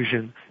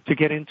intrusion to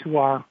get into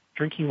our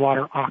drinking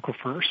water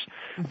aquifers.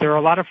 There are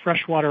a lot of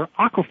freshwater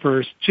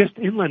aquifers just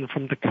inland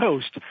from the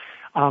coast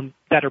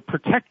that are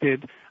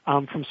protected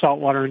from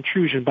saltwater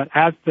intrusion, but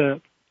as the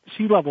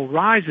sea level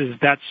rises,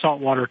 that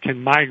salt water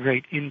can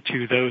migrate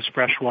into those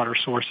freshwater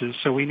sources.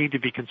 So we need to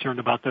be concerned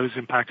about those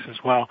impacts as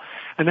well.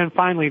 And then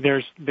finally,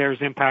 there's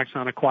impacts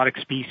on aquatic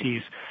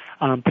species,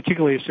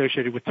 particularly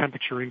associated with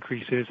temperature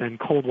increases and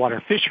cold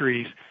water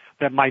fisheries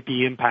that might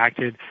be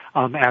impacted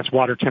as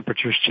water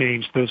temperatures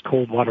change. Those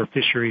cold water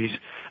fisheries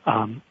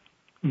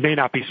may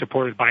not be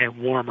supported by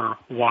warmer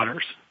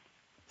waters.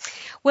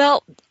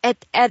 Well,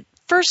 at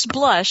first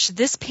blush,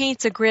 this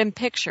paints a grim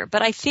picture,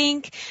 but I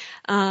think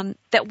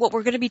that what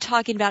we're going to be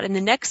talking about in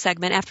the next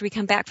segment after we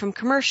come back from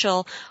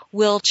commercial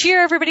will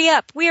cheer everybody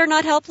up. We are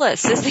not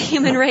helpless as the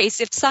human race.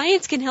 If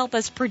science can help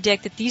us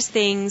predict that these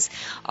things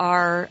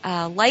are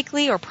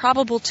likely or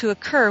probable to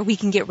occur, we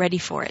can get ready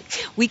for it.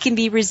 We can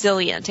be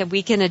resilient and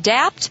we can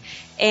adapt,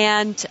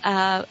 and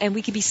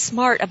we can be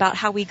smart about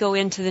how we go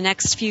into the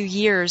next few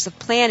years of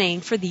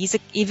planning for these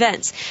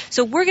events.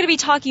 So we're going to be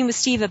talking with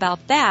Steve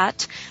about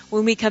that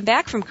when we come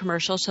back from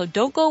commercial. So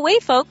don't go away,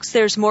 folks.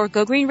 There's more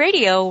Go Green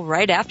Radio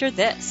right after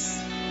this.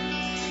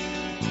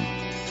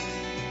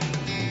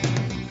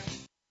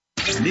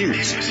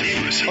 News,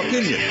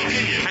 opinion,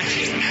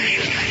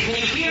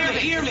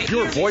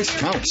 your voice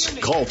counts.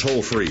 Call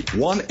toll free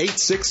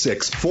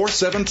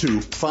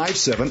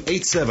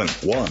 1-866-472-5787.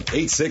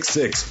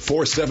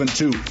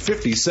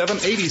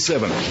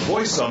 1-866-472-5787.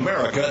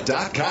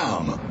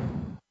 VoiceAmerica.com.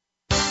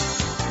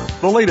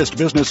 The latest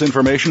business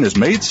information is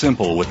made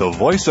simple with the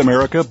Voice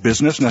America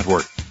Business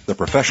Network. The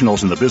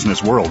professionals in the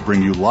business world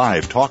bring you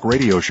live talk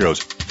radio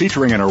shows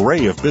featuring an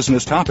array of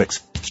business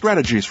topics,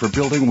 strategies for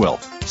building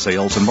wealth,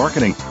 sales and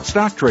marketing,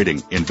 stock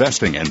trading,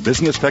 investing, and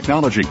business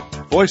technology.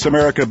 Voice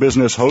America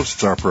Business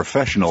hosts are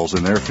professionals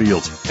in their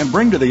fields and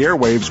bring to the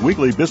airwaves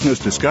weekly business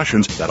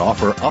discussions that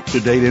offer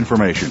up-to-date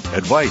information,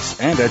 advice,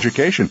 and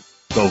education.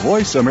 The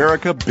Voice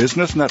America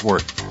Business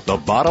Network, the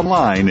bottom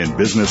line in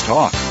business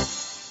talk.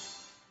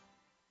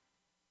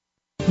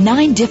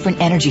 9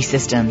 different energy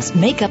systems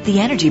make up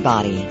the energy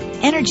body.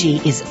 Energy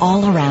is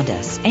all around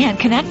us and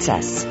connects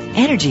us.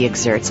 Energy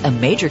exerts a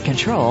major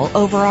control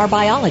over our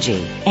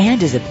biology and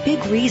is a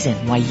big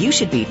reason why you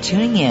should be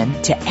tuning in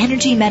to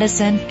Energy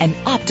Medicine and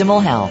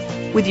Optimal Health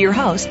with your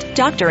host,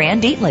 Dr.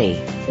 Ann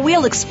Deatley.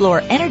 We'll explore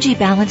energy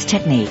balance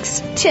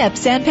techniques,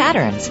 tips, and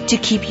patterns to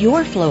keep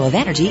your flow of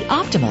energy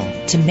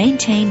optimal to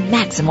maintain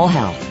maximal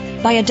health.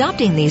 By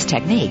adopting these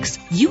techniques,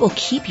 you will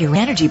keep your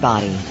energy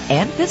body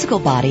and physical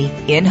body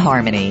in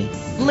harmony.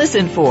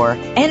 Listen for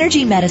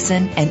Energy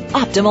Medicine and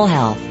Optimal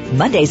Health,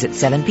 Mondays at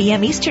 7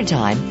 p.m. Eastern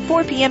Time,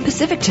 4 p.m.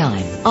 Pacific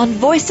Time, on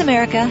Voice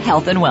America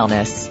Health and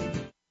Wellness.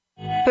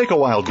 Take a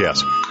wild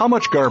guess. How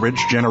much garbage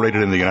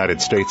generated in the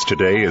United States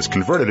today is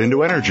converted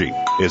into energy?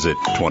 Is it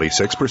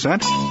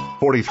 26%,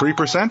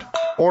 43%,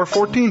 or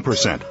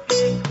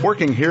 14%?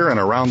 Working here and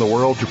around the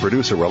world to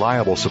produce a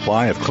reliable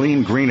supply of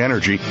clean, green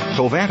energy,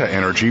 Covanta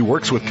Energy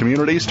works with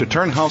communities to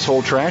turn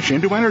household trash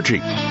into energy.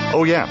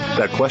 Oh yeah,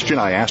 that question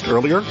I asked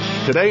earlier?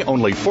 Today,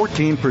 only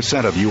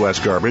 14% of U.S.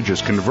 garbage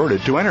is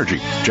converted to energy.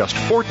 Just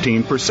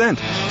 14%.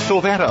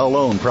 Covanta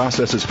alone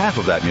processes half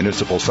of that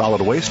municipal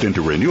solid waste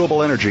into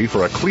renewable energy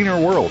for a cleaner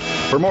world.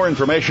 For more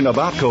information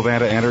about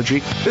Covanta Energy,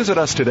 visit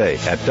us today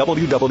at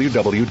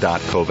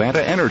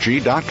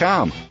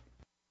www.covantaenergy.com.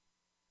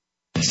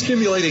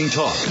 Stimulating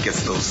talk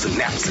gets those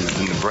synapses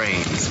in the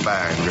brain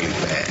firing really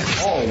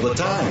fast. All the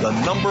time. The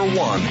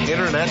 #1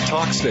 Internet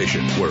talk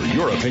station where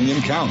your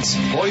opinion counts.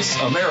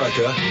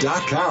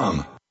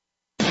 VoiceAmerica.com.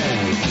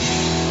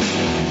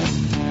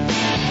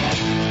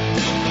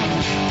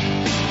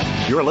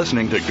 You're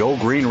listening to Go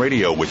Green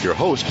Radio with your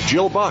host,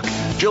 Jill Buck.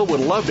 Jill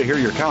would love to hear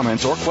your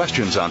comments or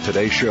questions on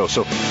today's show,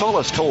 so call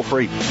us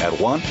toll-free at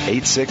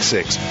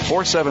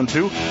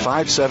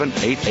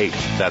 1-866-472-5788.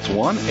 That's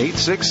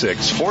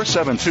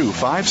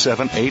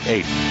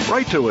 1-866-472-5788.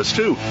 Write to us,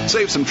 too.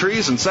 Save some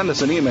trees and send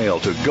us an email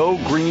to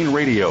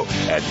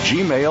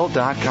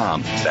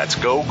gogreenradio@gmail.com. That's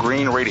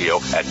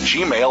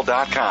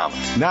gogreenradio@gmail.com.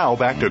 Now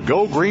back to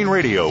Go Green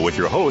Radio with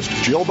your host,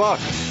 Jill Buck.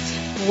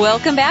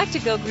 Welcome back to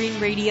Go Green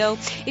Radio.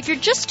 If you're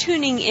just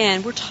tuning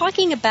in, we're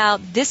talking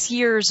about this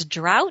year's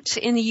drought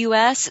in the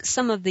U.S.,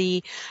 some of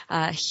the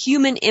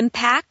human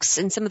impacts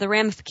and some of the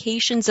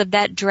ramifications of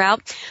that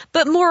drought.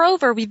 But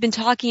moreover, we've been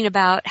talking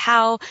about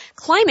how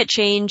climate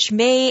change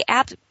may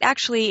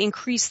actually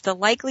increase the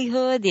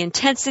likelihood, the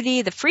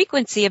intensity, the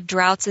frequency of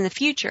droughts in the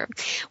future.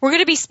 We're going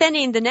to be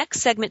spending the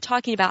next segment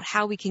talking about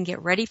how we can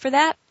get ready for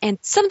that and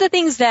some of the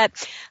things that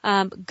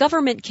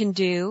government can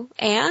do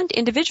and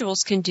individuals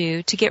can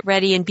do to get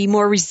ready and be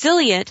more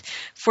resilient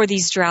for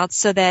these droughts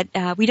so that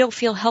we don't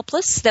feel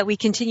helpless, that we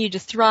continue to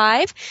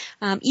thrive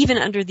even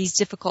under these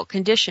difficult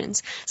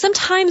conditions.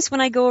 Sometimes when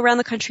I go around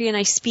the country and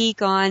I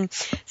speak on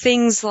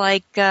things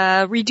like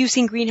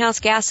reducing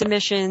greenhouse gas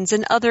emissions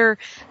and other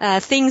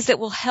things that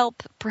will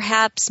help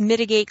perhaps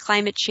mitigate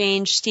climate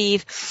change,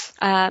 Steve,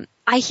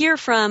 I hear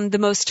from the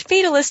most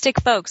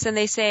fatalistic folks and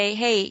they say,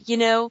 hey, you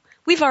know,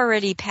 we've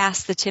already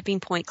passed the tipping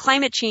point.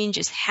 Climate change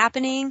is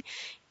happening.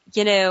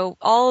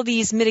 all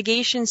these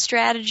mitigation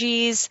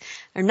strategies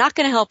are not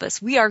going to help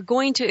us. We are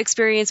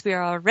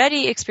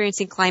already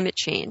experiencing climate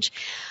change.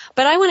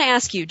 But I want to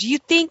ask you, do you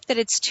think that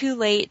it's too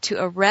late to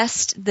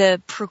arrest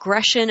the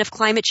progression of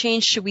climate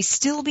change? Should we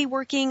still be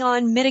working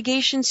on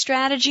mitigation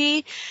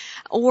strategy?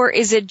 Or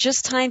is it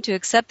just time to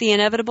accept the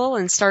inevitable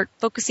and start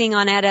focusing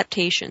on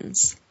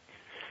adaptations?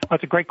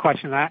 That's a great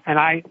question, and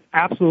I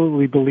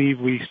absolutely believe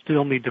we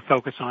still need to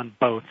focus on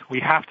both. We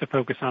have to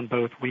focus on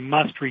both. We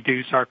must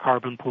reduce our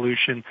carbon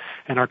pollution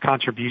and our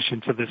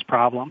contribution to this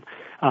problem,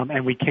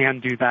 and we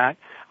can do that.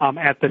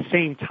 At the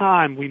same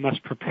time, we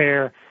must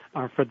prepare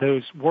for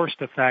those worst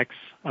effects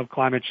of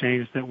climate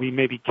change that we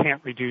maybe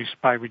can't reduce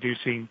by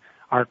reducing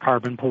our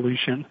carbon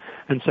pollution.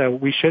 And so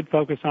we should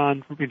focus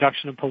on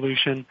reduction of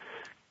pollution,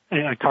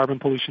 carbon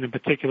pollution in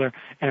particular,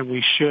 and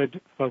we should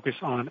focus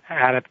on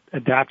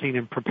adapting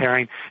and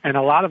preparing. And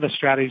a lot of the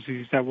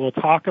strategies that we'll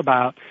talk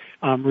about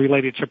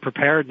related to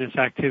preparedness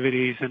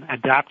activities and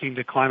adapting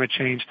to climate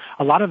change,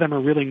 a lot of them are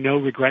really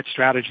no-regret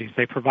strategies.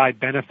 They provide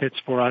benefits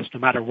for us no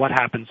matter what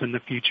happens in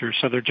the future.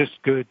 So they're just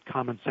good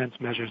common sense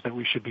measures that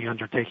we should be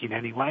undertaking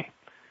anyway.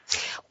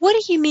 What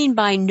do you mean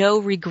by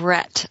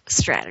no-regret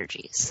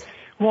strategies?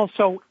 Well,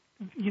 so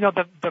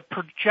the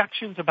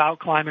projections about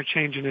climate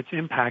change and its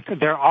impact,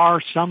 there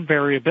is some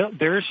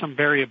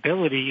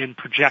variability in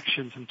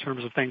projections in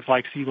terms of things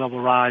like sea level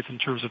rise, in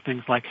terms of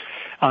things like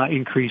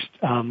increased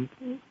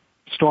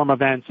storm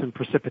events and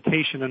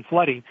precipitation and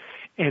flooding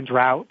and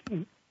drought.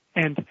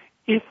 And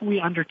if we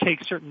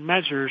undertake certain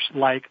measures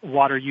like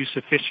water use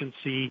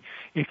efficiency,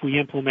 if we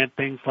implement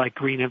things like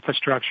green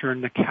infrastructure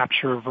and the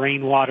capture of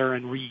rainwater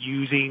and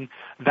reusing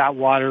that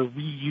water,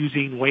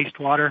 reusing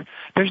wastewater,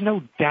 there's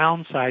no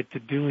downside to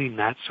doing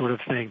that sort of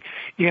thing.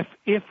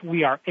 If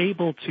we are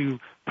able to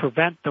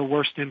prevent the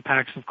worst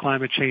impacts of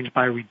climate change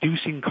by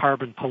reducing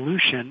carbon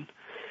pollution,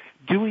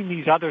 doing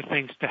these other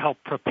things to help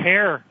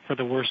prepare for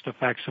the worst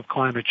effects of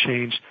climate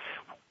change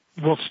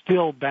will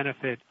still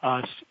benefit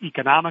us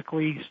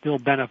economically, still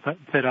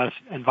benefit us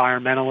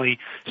environmentally,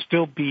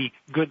 still be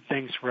good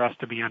things for us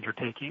to be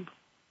undertaking.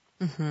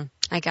 Mm-hmm.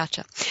 I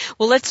gotcha.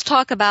 Well, let's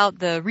talk about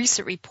the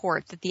recent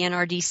report that the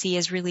NRDC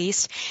has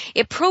released.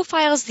 It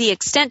profiles the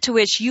extent to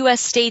which U.S.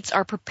 states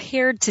are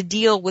prepared to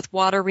deal with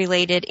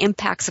water-related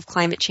impacts of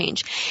climate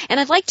change. And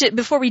I'd like to,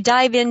 before we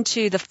dive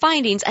into the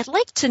findings, I'd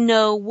like to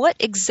know what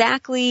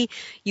exactly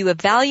you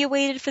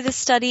evaluated for this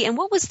study and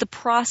what was the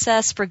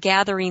process for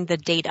gathering the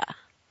data?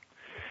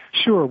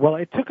 Sure. Well,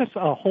 it took us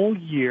a whole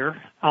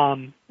year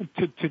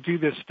to do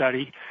this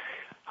study.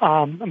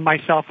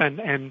 Myself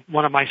and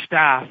one of my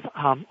staff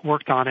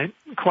worked on it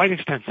quite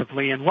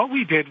extensively. And what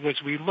we did was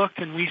we looked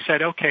and we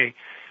said, okay,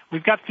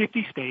 we've got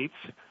 50 states,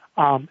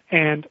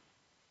 and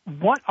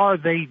what are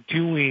they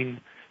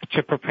doing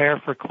to prepare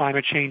for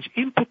climate change,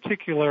 in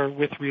particular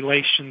with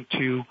relation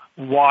to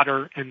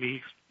water and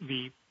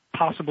the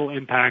possible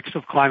impacts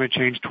of climate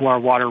change to our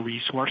water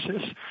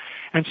resources.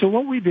 And so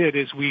what we did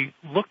is we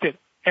looked at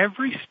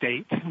every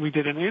state. We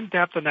did an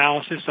in-depth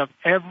analysis of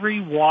every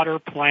water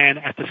plan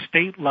at the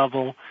state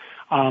level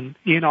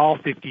in all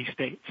 50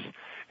 states.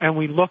 And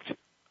we looked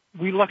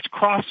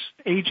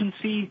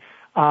cross-agency,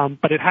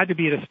 but it had to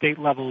be at a state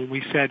level. And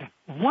we said,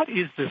 what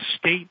is the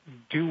state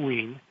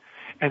doing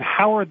and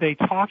how are they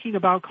talking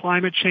about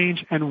climate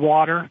change and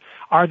water?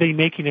 Are they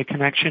making a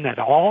connection at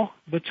all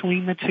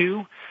between the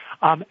two?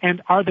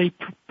 And are they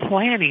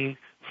planning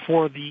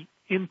for the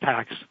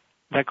impacts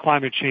that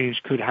climate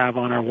change could have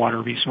on our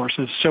water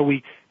resources? So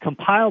we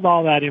compiled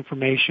all that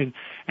information,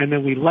 and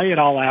then we lay it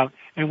all out,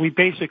 and we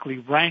basically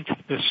ranked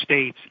the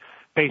states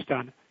based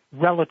on,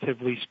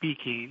 relatively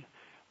speaking,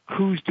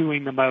 who's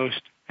doing the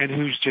most and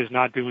who's just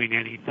not doing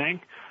anything.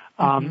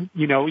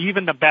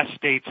 Even the best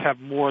states have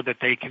more that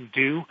they can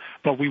do,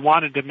 but we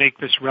wanted to make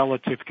this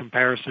relative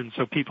comparison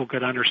so people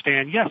could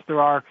understand, yes,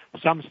 there are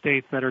some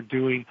states that are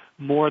doing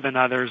more than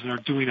others and are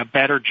doing a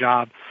better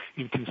job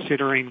in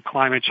considering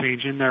climate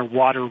change in their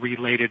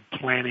water-related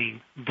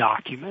planning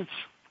documents.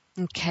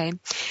 Okay.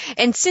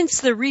 And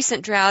since the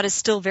recent drought is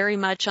still very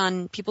much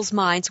on people's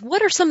minds,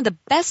 what are some of the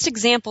best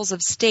examples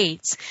of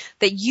states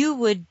that you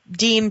would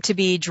deem to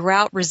be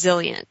drought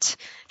resilient?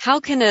 How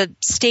can a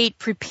state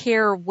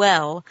prepare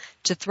well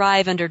to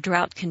thrive under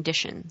drought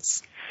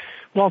conditions?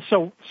 Well,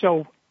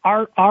 so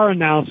our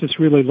analysis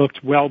really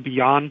looked well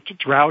beyond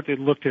drought. It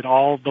looked at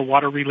all the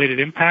water-related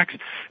impacts.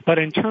 But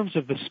in terms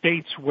of the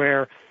states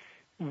where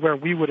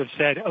we would have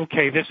said,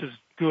 okay, this is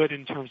good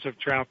in terms of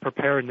drought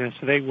preparedness,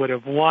 they would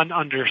have, one,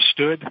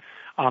 understood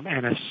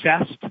and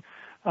assessed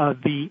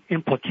the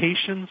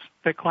implications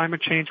that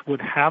climate change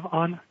would have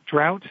on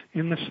drought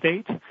in the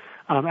state,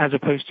 as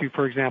opposed to,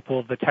 for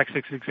example, the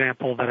Texas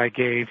example that I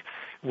gave,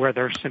 where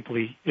they're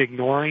simply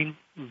ignoring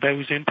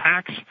those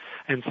impacts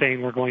and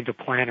saying we're going to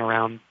plan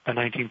around the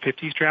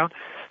 1950s drought.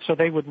 So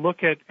they would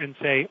look at and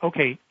say,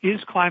 okay, is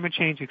climate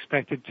change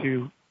expected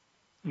to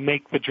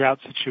make the drought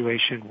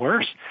situation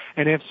worse?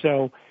 And if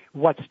so,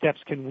 what steps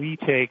can we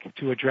take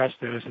to address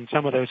those? And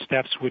some of those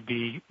steps would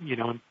be,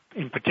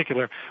 in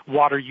particular,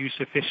 water use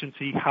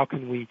efficiency. How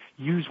can we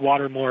use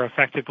water more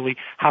effectively?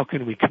 How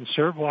can we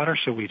conserve water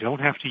so we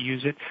don't have to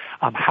use it?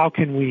 How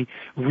can we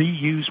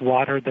reuse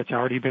water that's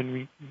already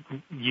been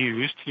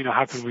used?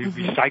 How can we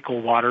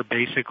recycle water,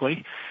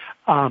 basically?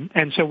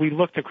 And so we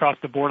looked across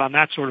the board on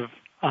that sort of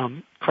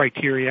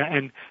criteria.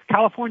 And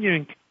California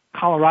and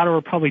Colorado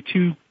are probably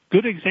two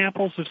good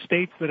examples of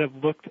states that have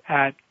looked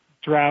at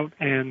drought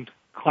and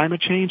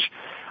climate change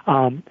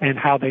and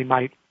how they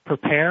might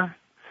prepare.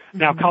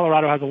 Now,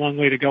 Colorado has a long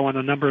way to go on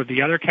a number of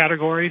the other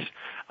categories,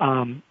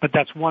 but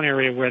that's one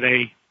area where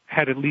they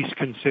had at least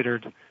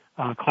considered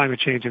climate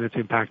change and its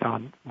impact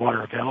on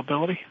water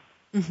availability.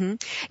 Mm-hmm.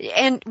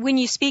 And when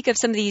you speak of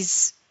some of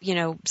these,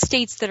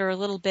 states that are a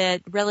little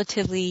bit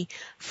relatively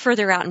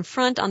further out in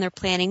front on their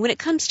planning, when it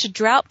comes to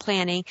drought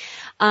planning,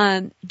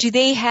 do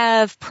they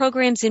have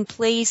programs in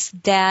place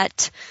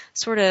that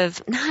sort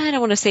of, I don't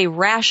want to say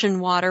ration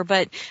water,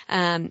 but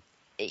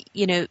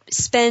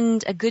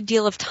spend a good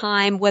deal of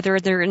time, whether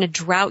they're in a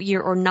drought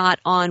year or not,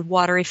 on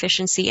water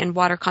efficiency and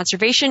water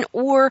conservation?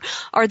 Or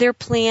are there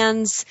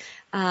plans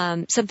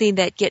something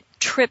that get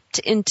tripped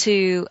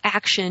into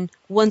action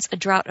once a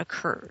drought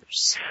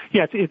occurs?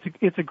 Yeah,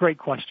 it's a great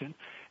question.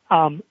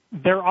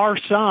 There are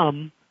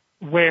some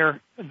where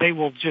they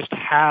will just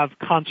have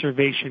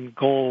conservation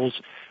goals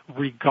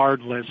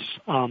regardless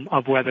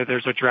of whether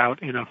there's a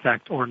drought in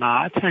effect or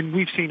not. And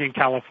we've seen in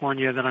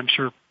California that I'm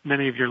sure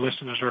many of your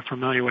listeners are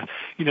familiar with,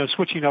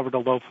 switching over to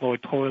low-flow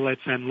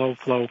toilets and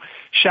low-flow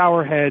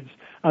shower heads.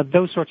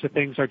 Those sorts of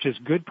things are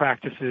just good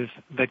practices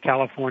that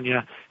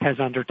California has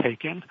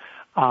undertaken,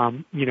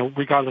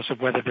 regardless of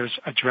whether there's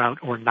a drought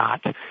or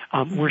not.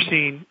 We're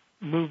seeing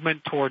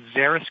movement towards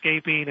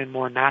xeriscaping and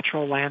more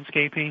natural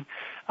landscaping.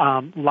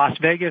 Las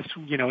Vegas,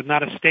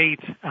 not a state,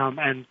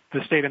 and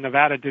the state of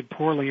Nevada did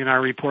poorly in our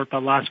report,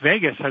 but Las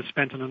Vegas has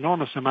spent an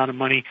enormous amount of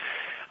money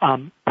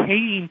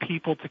paying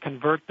people to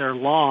convert their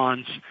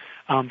lawns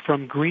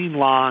from green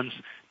lawns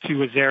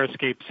to a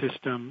xeriscape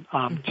system,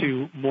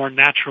 to more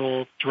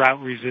natural,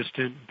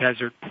 drought-resistant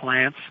desert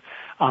plants,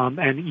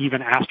 and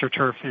even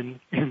AstroTurf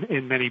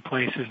in many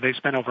places. They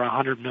spent over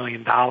 $100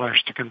 million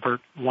to convert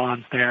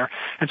lawns there.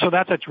 And so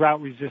that's a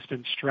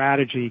drought-resistant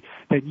strategy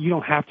that you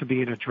don't have to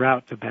be in a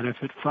drought to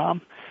benefit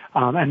from.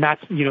 And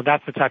that's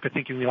the type of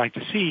thinking we like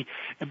to see.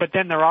 But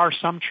then there are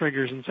some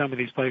triggers in some of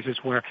these places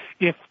where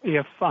if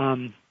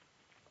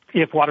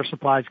water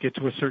supplies get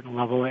to a certain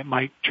level, it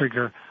might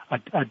trigger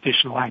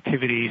additional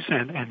activities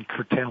and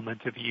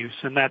curtailment of use.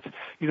 And that's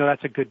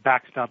a good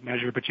backstop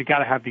measure, but you got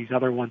to have these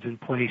other ones in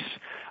place,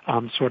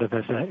 sort of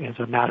as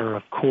a matter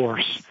of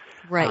course,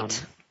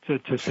 right,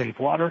 to save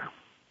water.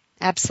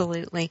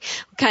 Absolutely.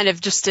 Kind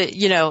of just,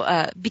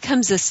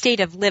 becomes a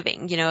state of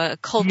living, a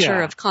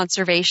culture of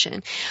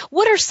conservation.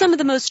 What are some of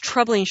the most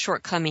troubling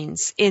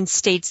shortcomings in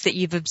states that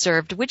you've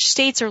observed? Which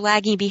states are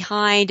lagging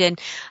behind,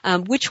 and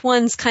which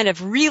ones kind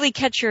of really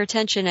catch your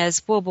attention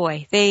as, whoa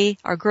boy, they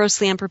are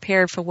grossly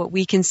unprepared for what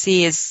we can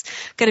see is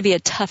going to be a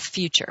tough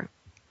future?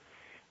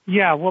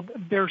 Yeah, well,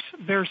 there's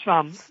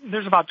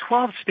about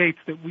 12 states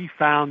that we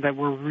found that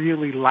were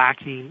really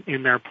lacking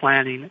in their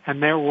planning,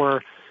 and there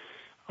were,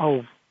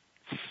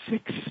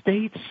 6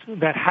 states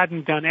that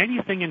hadn't done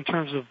anything in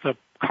terms of the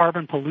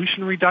carbon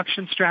pollution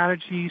reduction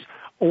strategies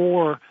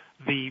or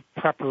the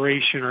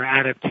preparation or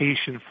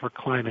adaptation for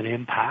climate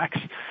impacts.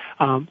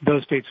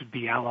 Those states would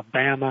be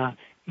Alabama,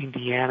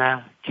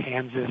 Indiana,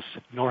 Kansas,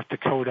 North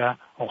Dakota,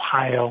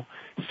 Ohio,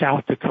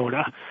 South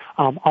Dakota,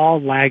 all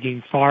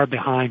lagging far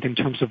behind in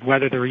terms of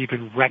whether they're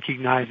even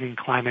recognizing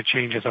climate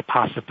change as a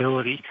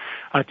possibility.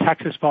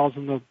 Texas falls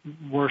in the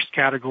worst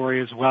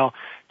category as well.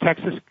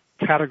 Texas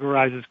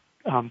categorizes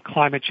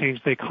climate change,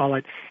 they call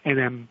it an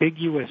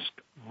ambiguous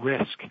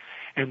risk,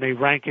 and they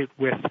rank it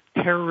with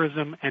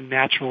terrorism and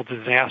natural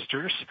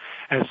disasters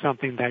as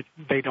something that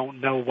they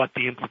don't know what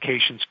the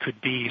implications could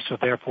be, so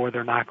therefore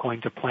they're not going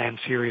to plan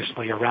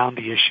seriously around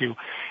the issue.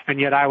 And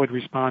yet I would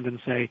respond and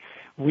say,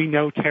 we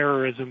know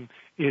terrorism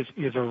is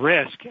a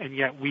risk, and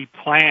yet we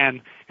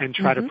plan and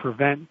try to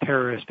prevent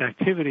terrorist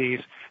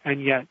activities,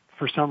 and yet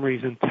for some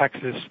reason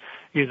Texas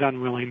is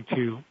unwilling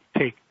to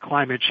take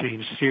climate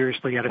change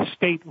seriously at a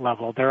state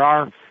level. There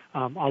are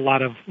a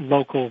lot of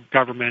local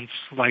governments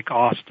like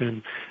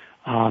Austin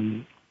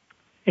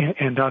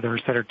and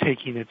others that are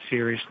taking it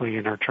seriously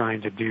and are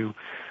trying to do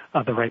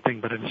the right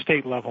thing. But at a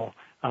state level,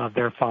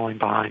 they're falling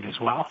behind as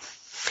well.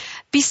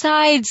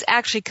 Besides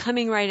actually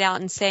coming right out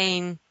and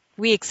saying,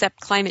 we accept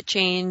climate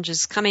change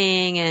is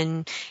coming,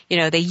 and,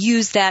 they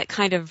use that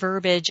kind of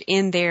verbiage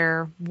in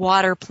their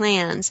water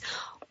plans,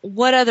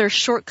 what other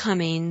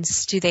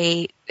shortcomings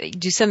do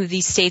some of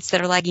these states that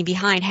are lagging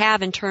behind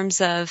have in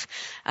terms of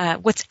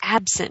what's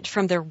absent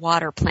from their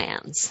water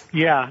plans?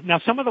 Yeah. Now,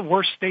 some of the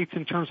worst states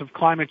in terms of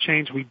climate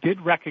change we did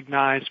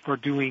recognize for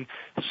doing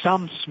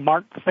some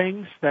smart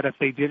things that if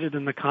they did it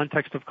in the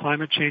context of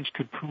climate change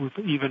could prove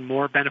even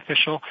more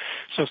beneficial.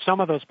 So some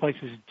of those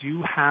places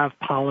do have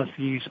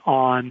policies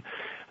on,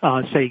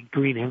 say,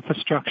 green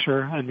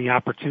infrastructure and the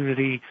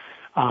opportunity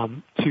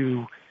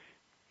to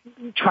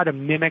try to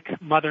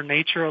mimic Mother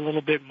Nature a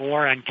little bit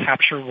more and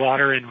capture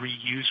water and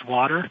reuse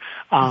water.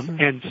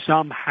 And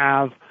some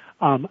have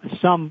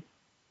some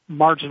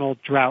marginal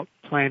drought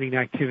planning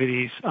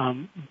activities.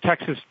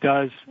 Texas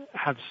does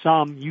have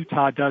some.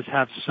 Utah does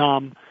have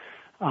some.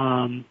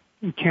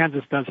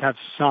 Kansas does have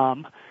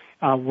some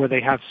where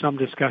they have some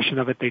discussion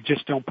of it. They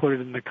just don't put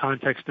it in the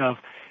context of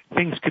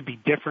things could be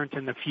different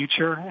in the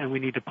future, and we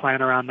need to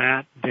plan around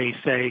that. They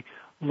say,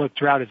 look,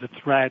 drought is a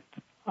threat.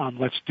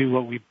 Let's do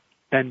what we've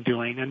been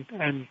doing.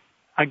 And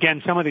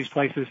again, some of these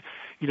places,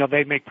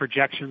 they make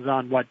projections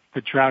on what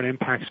the drought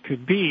impacts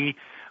could be,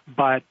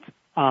 but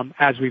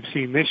as we've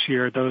seen this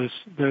year, those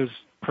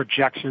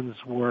projections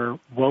were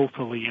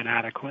woefully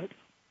inadequate.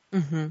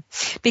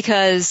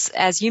 Because,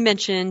 as you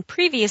mentioned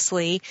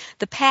previously,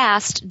 the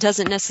past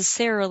doesn't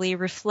necessarily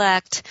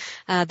reflect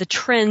the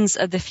trends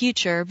of the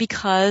future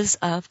because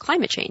of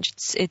climate change.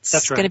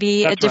 It's going to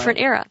be a different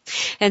era.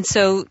 And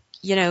so,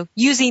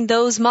 using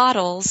those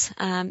models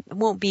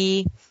won't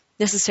be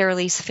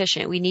necessarily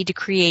sufficient. We need to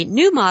create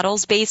new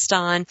models based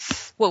on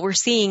what we're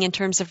seeing in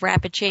terms of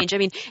rapid change. I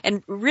mean,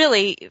 and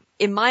really,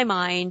 in my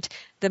mind,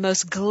 the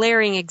most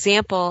glaring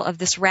example of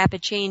this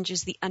rapid change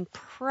is the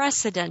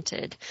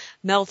unprecedented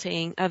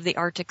melting of the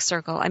Arctic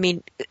Circle. I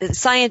mean,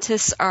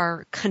 scientists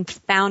are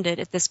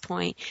confounded at this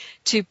point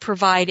to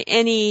provide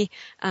any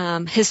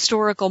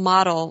historical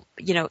model,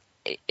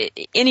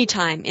 any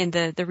time in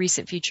the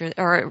recent future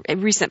or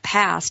recent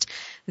past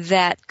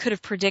that could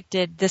have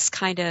predicted this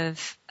kind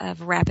of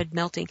rapid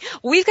melting.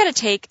 We've got to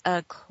take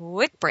a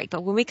quick break,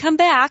 but when we come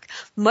back,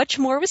 much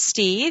more with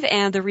Steve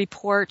and the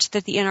report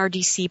that the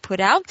NRDC put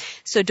out.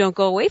 So don't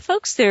go away,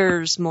 folks.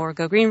 There's more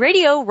Go Green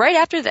Radio right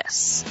after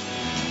this.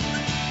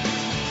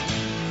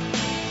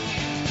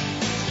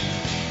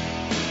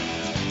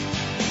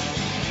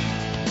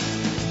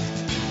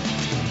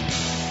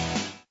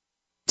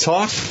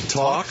 Talk,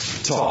 talk,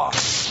 talk.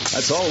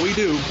 That's all we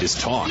do is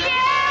talk.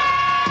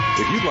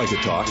 If you'd like to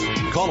talk,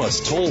 call us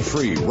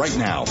toll-free right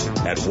now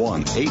at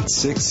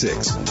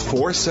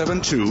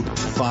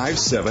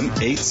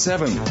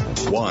 1-866-472-5787.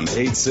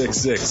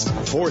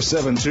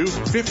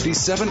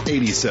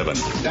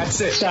 1-866-472-5787.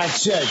 That's it.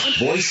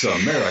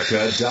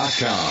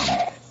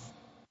 VoiceAmerica.com.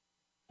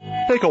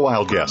 Take a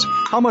wild guess.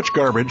 How much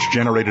garbage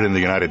generated in the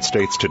United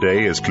States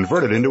today is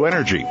converted into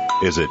energy?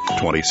 Is it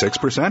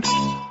 26%,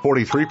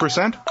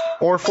 43%,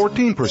 or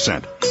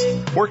 14%?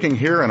 Working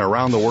here and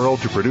around the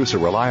world to produce a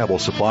reliable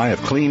supply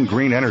of clean,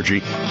 green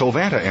energy,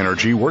 Covanta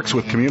Energy works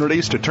with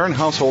communities to turn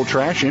household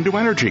trash into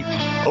energy.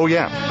 Oh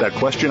yeah, that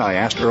question I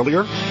asked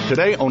earlier?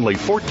 Today, only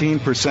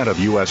 14% of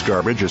U.S.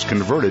 garbage is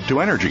converted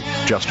to energy.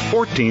 Just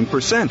 14%.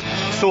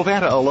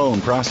 Covanta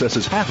alone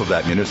processes half of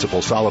that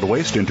municipal solid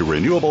waste into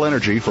renewable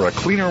energy for a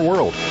cleaner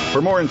world.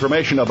 For more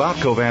information about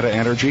Covanta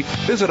Energy,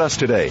 visit us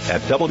today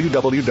at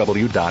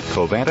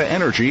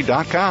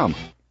www.covantaenergy.com.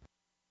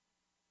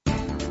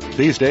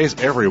 These days,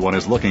 everyone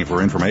is looking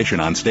for information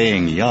on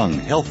staying young,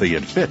 healthy,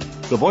 and fit.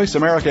 The Voice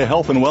America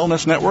Health and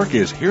Wellness Network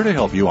is here to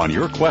help you on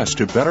your quest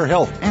to better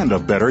health and a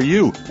better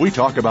you. We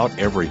talk about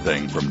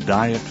everything from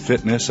diet,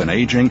 fitness, and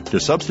aging to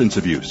substance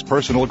abuse,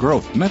 personal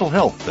growth, mental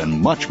health,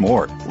 and much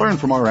more. Learn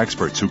from our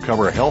experts who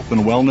cover health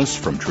and wellness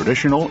from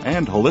traditional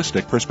and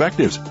holistic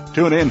perspectives.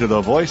 Tune in to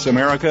the Voice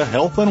America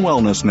Health and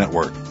Wellness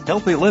Network.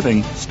 Healthy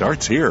living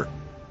starts here.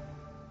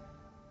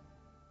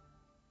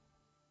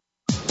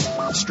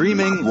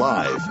 Streaming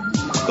live,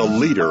 the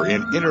leader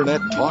in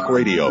Internet talk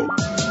radio,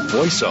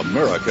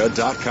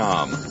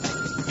 VoiceAmerica.com.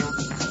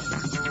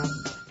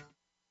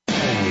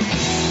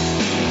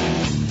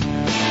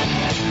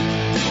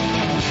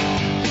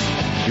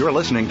 You're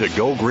listening to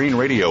Go Green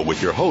Radio with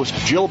your host,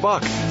 Jill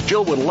Buck.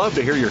 Jill would love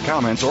to hear your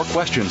comments or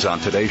questions on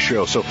today's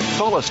show, so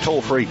call us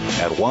toll-free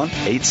at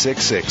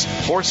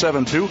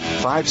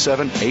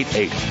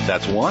 1-866-472-5788.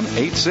 That's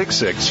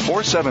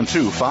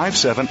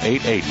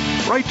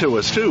 1-866-472-5788. Write to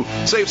us, too.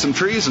 Save some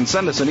trees and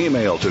send us an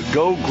email to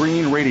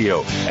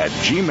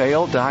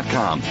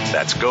gogreenradio@gmail.com.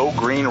 That's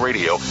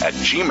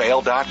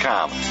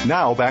gogreenradio@gmail.com.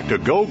 Now back to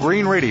Go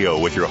Green Radio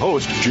with your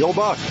host, Jill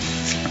Buck.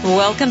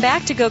 Welcome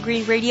back to Go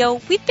Green Radio.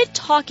 We've been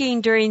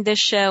talking during this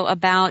show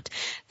about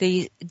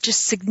the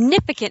just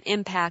significant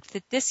impact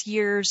that this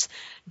year's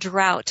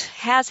drought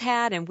has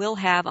had and will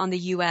have on the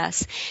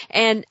U.S.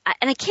 And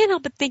I can't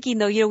help but thinking,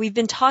 though, we've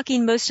been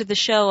talking most of the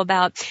show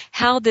about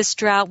how this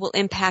drought will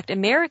impact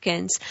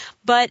Americans.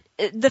 But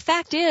the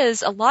fact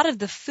is, a lot of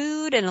the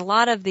food and a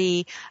lot of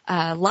the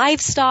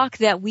livestock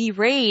that we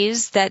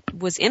raise that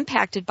was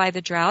impacted by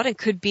the drought and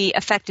could be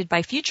affected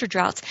by future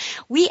droughts,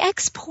 we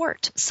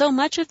export so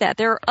much of that.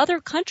 There are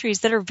other countries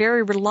that are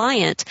very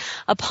reliant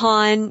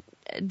upon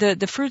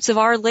the fruits of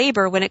our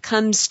labor when it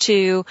comes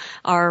to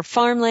our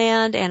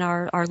farmland and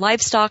our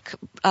livestock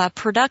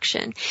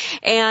production.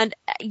 And,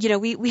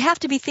 we have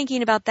to be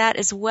thinking about that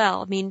as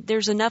well. I mean,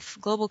 there's enough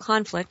global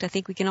conflict, I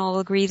think we can all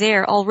agree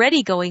there,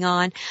 already going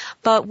on.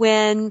 But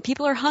when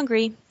people are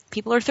hungry,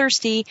 people are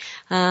thirsty,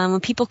 when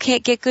people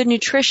can't get good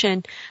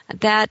nutrition,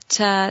 that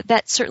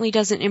certainly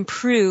doesn't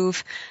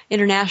improve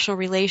international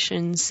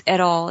relations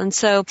at all. And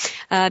so,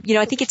 I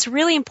think it's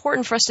really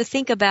important for us to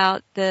think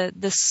about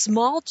the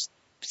small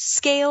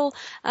scale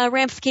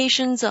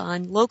ramifications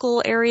on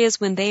local areas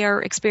when they are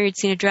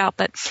experiencing a drought,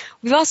 but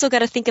we've also got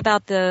to think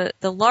about the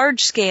large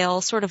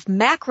scale sort of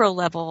macro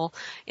level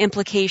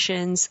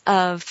implications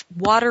of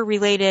water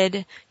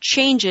related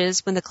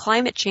changes when the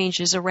climate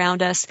changes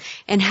around us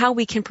and how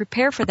we can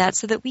prepare for that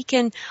so that we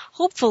can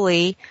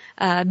hopefully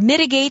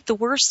mitigate the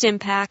worst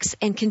impacts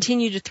and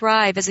continue to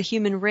thrive as a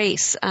human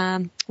race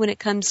when it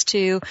comes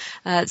to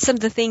some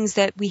of the things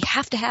that we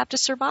have to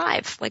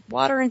survive, like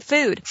water and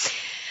food.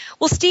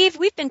 Well, Steve,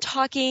 we've been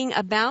talking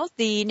about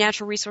the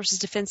Natural Resources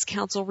Defense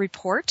Council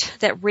report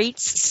that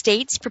rates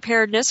states'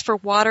 preparedness for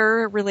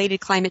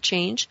water-related climate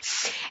change.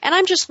 And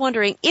I'm just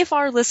wondering, if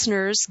our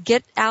listeners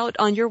get out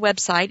on your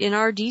website,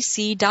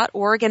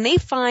 nrdc.org, and they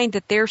find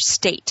that their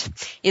state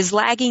is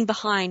lagging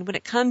behind when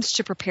it comes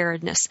to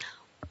preparedness,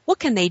 what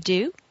can they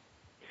do?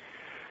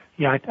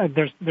 Yeah,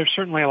 there's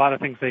certainly a lot of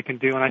things they can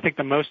do, and I think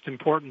the most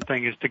important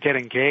thing is to get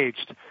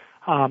engaged.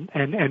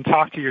 And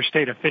talk to your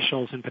state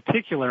officials in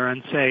particular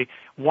and say,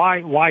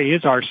 why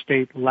is our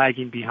state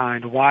lagging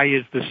behind? Why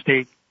is the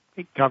state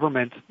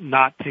government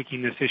not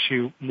taking this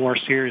issue more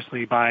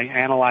seriously by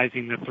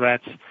analyzing the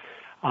threats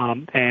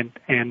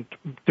and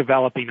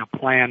developing a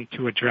plan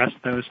to address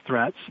those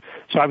threats?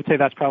 So I would say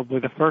that's probably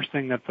the first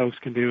thing that folks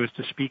can do is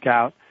to speak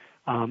out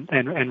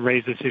and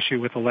raise this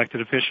issue with elected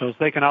officials.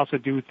 They can also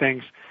do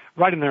things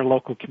right in their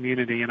local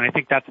community, and I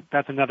think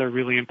that's another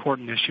really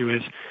important issue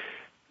is,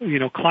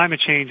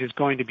 climate change is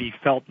going to be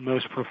felt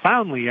most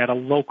profoundly at a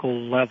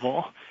local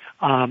level,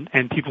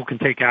 and people can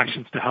take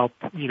actions to help,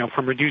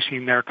 from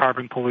reducing their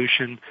carbon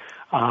pollution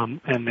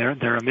and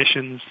their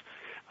emissions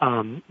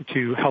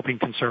to helping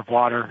conserve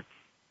water,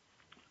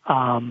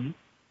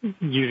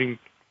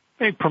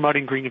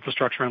 promoting green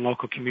infrastructure in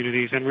local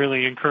communities, and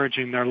really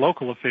encouraging their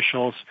local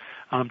officials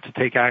to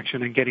take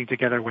action and getting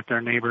together with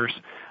their neighbors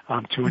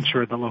to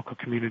ensure the local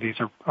communities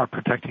are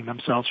protecting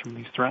themselves from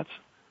these threats.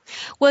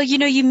 Well,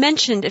 you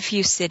mentioned a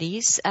few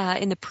cities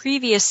in the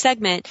previous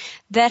segment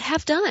that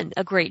have done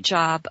a great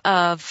job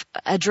of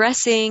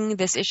addressing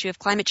this issue of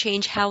climate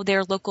change, how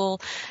their local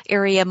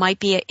area might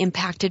be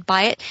impacted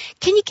by it.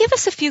 Can you give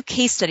us a few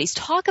case studies?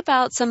 Talk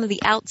about some of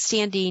the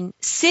outstanding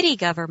city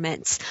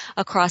governments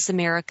across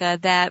America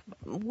that,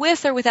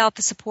 with or without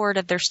the support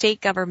of their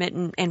state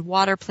government and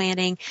water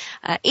planning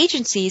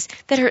agencies,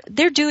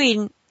 they're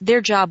doing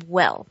their job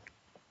well.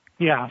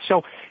 Yeah,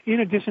 so in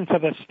addition to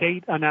the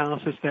state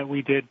analysis that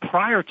we did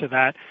prior to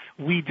that,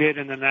 we did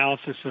an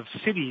analysis of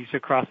cities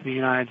across the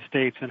United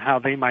States and how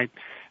they might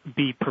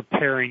be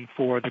preparing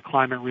for the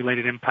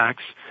climate-related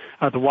impacts,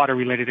 the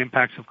water-related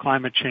impacts of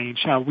climate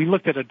change. We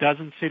looked at a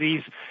dozen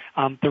cities.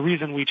 The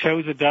reason we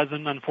chose a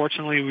dozen,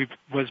 unfortunately,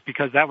 was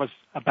because that was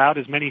about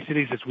as many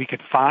cities as we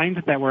could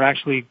find that were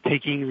actually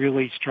taking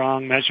really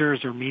strong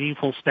measures or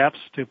meaningful steps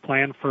to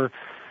plan for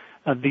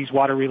these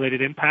water-related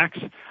impacts.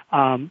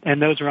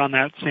 And those are on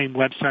that same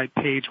website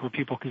page where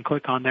people can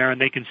click on there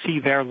and they can see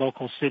their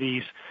local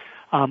cities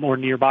or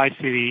nearby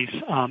cities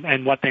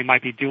and what they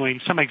might be doing.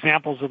 Some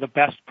examples of the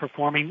best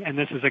performing, and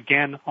this is,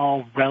 again,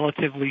 all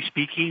relatively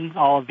speaking.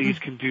 All of these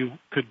could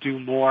do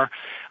more.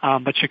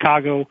 But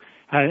Chicago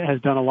has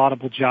done a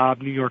laudable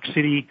job. New York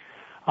City,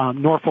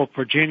 Norfolk,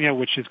 Virginia,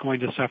 which is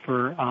going to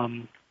suffer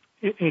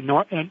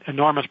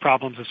enormous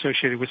problems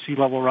associated with sea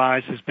level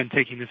rise, has been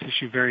taking this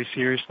issue very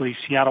seriously.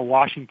 Seattle,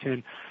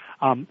 Washington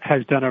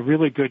has done a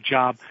really good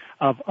job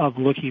of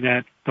looking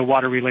at the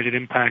water-related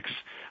impacts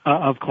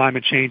of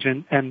climate change.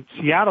 And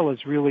Seattle is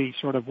really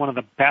sort of one of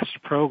the best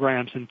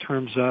programs in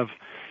terms of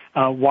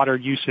water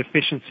use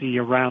efficiency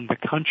around the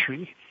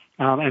country.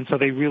 And so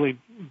they really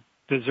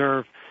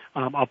deserve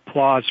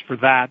applause for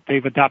that.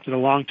 They've adopted a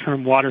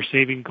long-term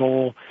water-saving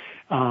goal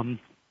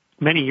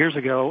many years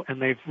ago, and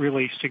they've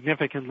really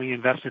significantly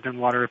invested in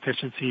water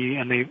efficiency,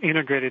 and they've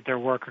integrated their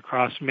work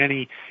across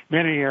many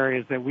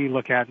areas that we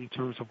look at in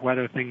terms of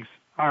whether things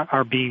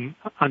are being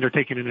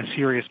undertaken in a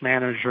serious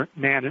manner.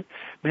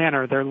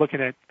 They're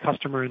looking at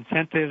customer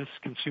incentives,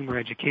 consumer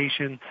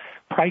education,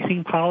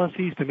 pricing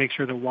policies to make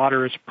sure that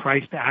water is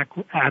priced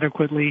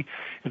adequately.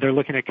 They're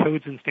looking at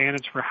codes and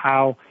standards for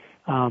how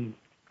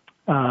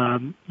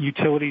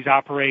utilities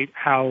operate,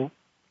 how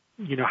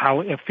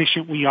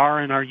efficient we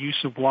are in our use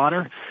of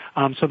water.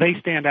 So they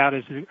stand out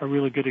as a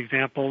really good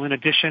example. In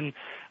addition,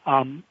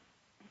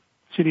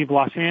 City of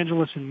Los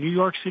Angeles and New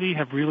York City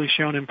have really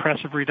shown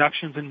impressive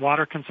reductions in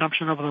water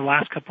consumption over the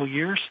last couple of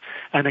years.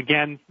 And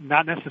again,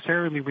 not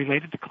necessarily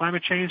related to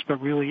climate change,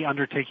 but really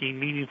undertaking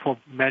meaningful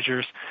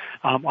measures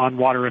on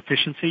water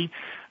efficiency.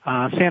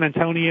 San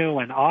Antonio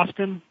and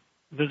Austin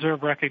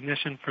deserve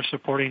recognition for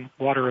supporting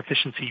water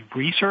efficiency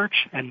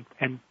research and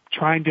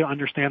trying to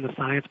understand the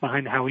science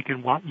behind how we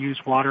can use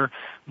water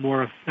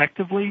more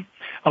effectively.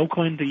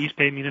 Oakland, the East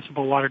Bay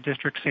Municipal Water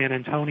District, San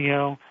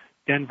Antonio,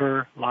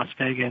 Denver, Las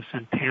Vegas,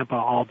 and Tampa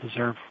all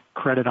deserve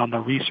credit on the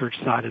research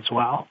side as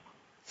well.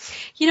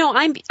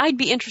 I'd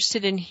be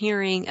interested in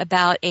hearing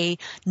about a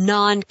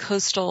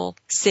non-coastal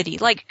city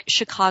like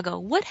Chicago.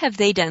 What have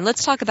they done?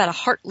 Let's talk about a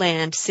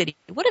heartland city.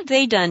 What have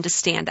they done to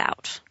stand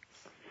out?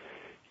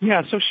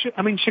 Yeah, so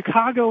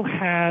Chicago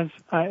has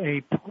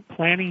a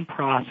planning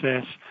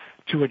process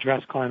to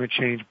address climate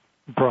change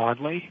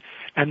broadly,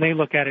 and they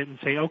look at it and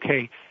say,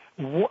 okay,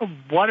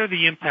 what are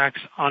the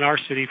impacts on our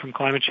city from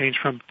climate change,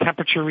 from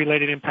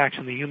temperature-related impacts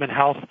and the human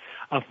health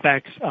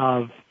effects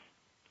of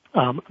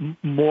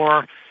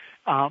more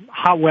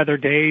hot weather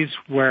days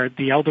where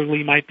the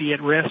elderly might be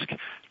at risk,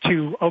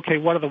 to, okay,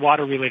 what are the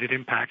water-related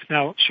impacts?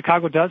 Now,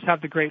 Chicago does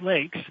have the Great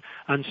Lakes,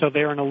 and so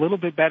they're in a little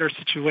bit better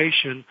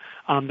situation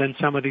than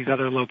some of these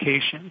other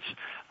locations.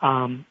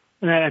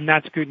 And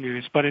that's good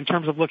news. But in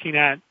terms of looking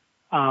at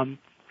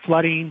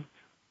flooding,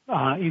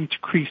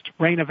 increased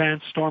rain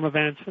events, storm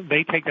events,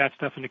 they take that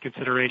stuff into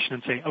consideration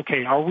and say,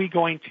 okay, are we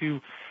going to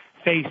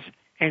face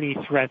any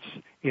threats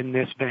in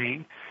this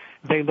vein?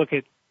 They look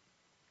at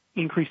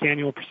increased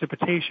annual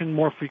precipitation,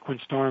 more frequent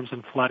storms,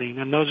 and flooding.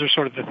 And those are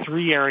sort of the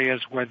three areas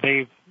where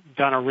they've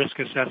done a risk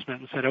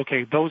assessment and said,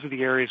 okay, those are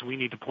the areas we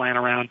need to plan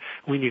around,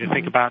 we need to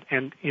think about.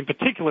 And in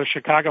particular,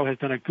 Chicago has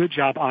done a good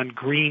job on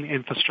green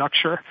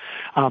infrastructure.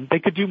 They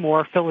could do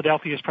more.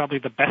 Philadelphia is probably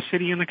the best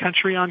city in the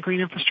country on green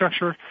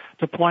infrastructure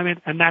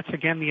deployment. And that's,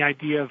 again, the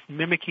idea of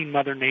mimicking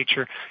Mother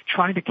Nature,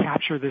 trying to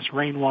capture this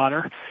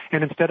rainwater,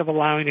 and instead of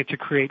allowing it to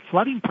create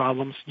flooding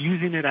problems,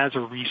 using it as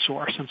a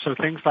resource. And so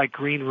things like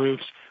green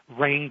roofs,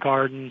 rain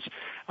gardens,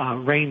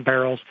 rain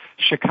barrels,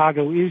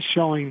 Chicago is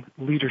showing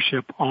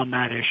leadership on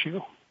that issue.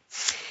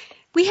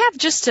 We have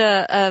just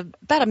about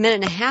a minute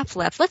and a half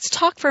left. Let's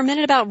talk for a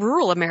minute about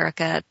rural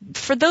America.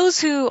 For those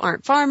who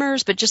aren't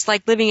farmers, but just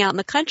like living out in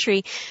the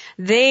country,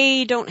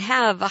 they don't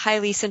have a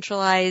highly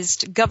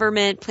centralized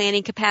government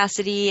planning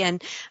capacity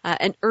and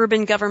an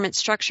urban government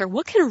structure.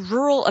 What can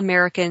rural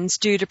Americans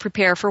do to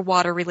prepare for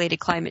water-related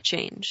climate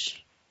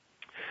change?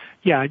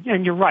 Yeah,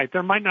 and you're right.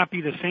 There might not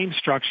be the same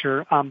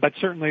structure, but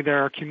certainly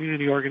there are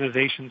community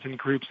organizations and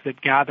groups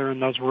that gather in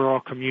those rural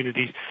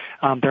communities.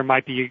 There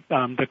might be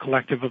the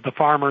collective of the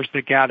farmers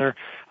that gather,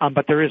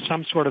 but there is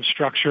some sort of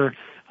structure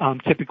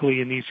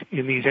typically in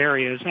these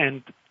areas,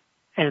 and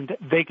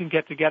they can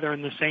get together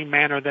in the same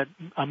manner that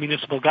a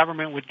municipal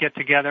government would get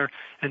together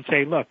and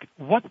say, look,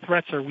 what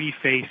threats are we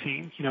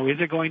facing? Is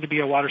it going to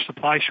be a water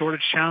supply shortage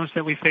challenge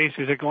that we face?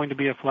 Is it going to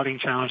be a flooding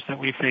challenge that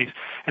we face?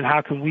 And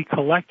how can we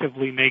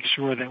collectively make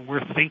sure that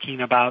we're thinking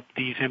about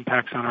these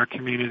impacts on our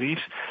communities?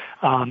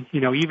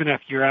 Even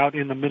if you're out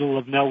in the middle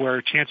of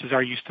nowhere, chances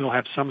are you still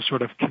have some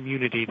sort of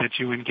community that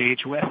you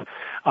engage with.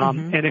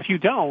 And if you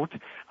don't,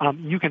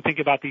 you can think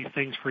about these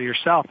things for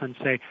yourself and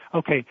say,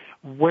 okay,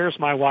 where's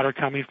my water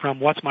coming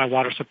from? What's my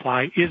water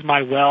supply? Is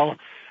my well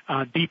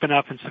deep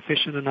enough and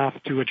sufficient enough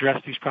to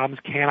address these problems?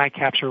 Can I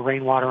capture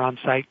rainwater on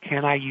site?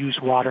 Can I use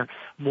water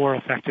more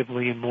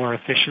effectively and more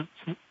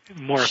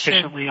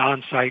efficiently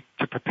on site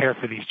to prepare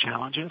for these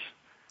challenges?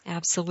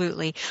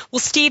 Absolutely. Well,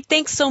 Steve,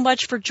 thanks so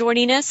much for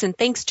joining us, and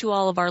thanks to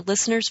all of our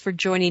listeners for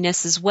joining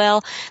us as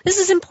well. This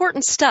is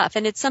important stuff,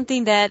 and it's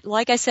something that,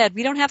 like I said,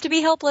 we don't have to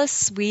be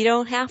helpless. We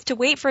don't have to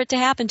wait for it to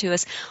happen to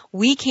us.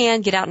 We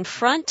can get out in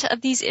front of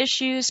these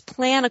issues,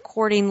 plan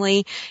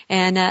accordingly,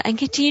 and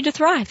continue to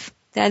thrive.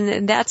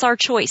 And that's our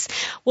choice.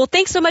 Well,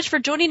 thanks so much for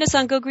joining us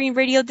on Go Green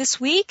Radio this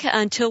week.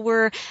 Until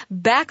we're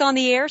back on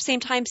the air, same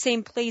time,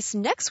 same place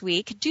next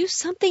week, do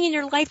something in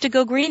your life to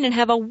go green and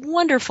have a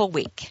wonderful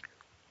week.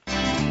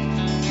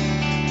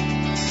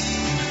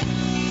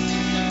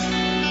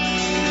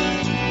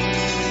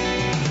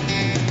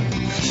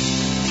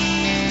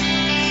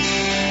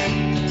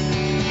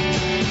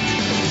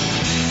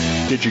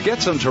 Did you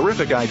get some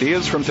terrific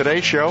ideas from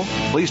today's show?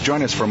 Please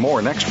join us for more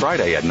next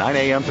Friday at 9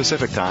 a.m.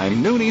 Pacific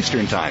Time, noon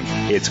Eastern Time.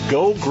 It's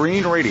Go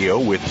Green Radio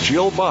with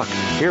Jill Buck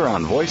here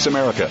on Voice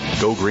America.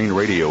 Go Green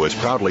Radio is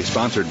proudly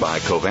sponsored by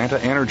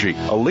Covanta Energy,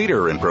 a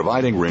leader in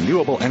providing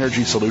renewable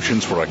energy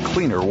solutions for a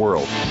cleaner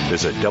world.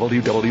 Visit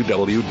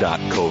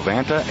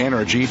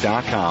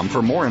www.covantaenergy.com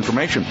for more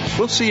information.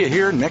 We'll see you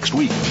here next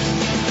week.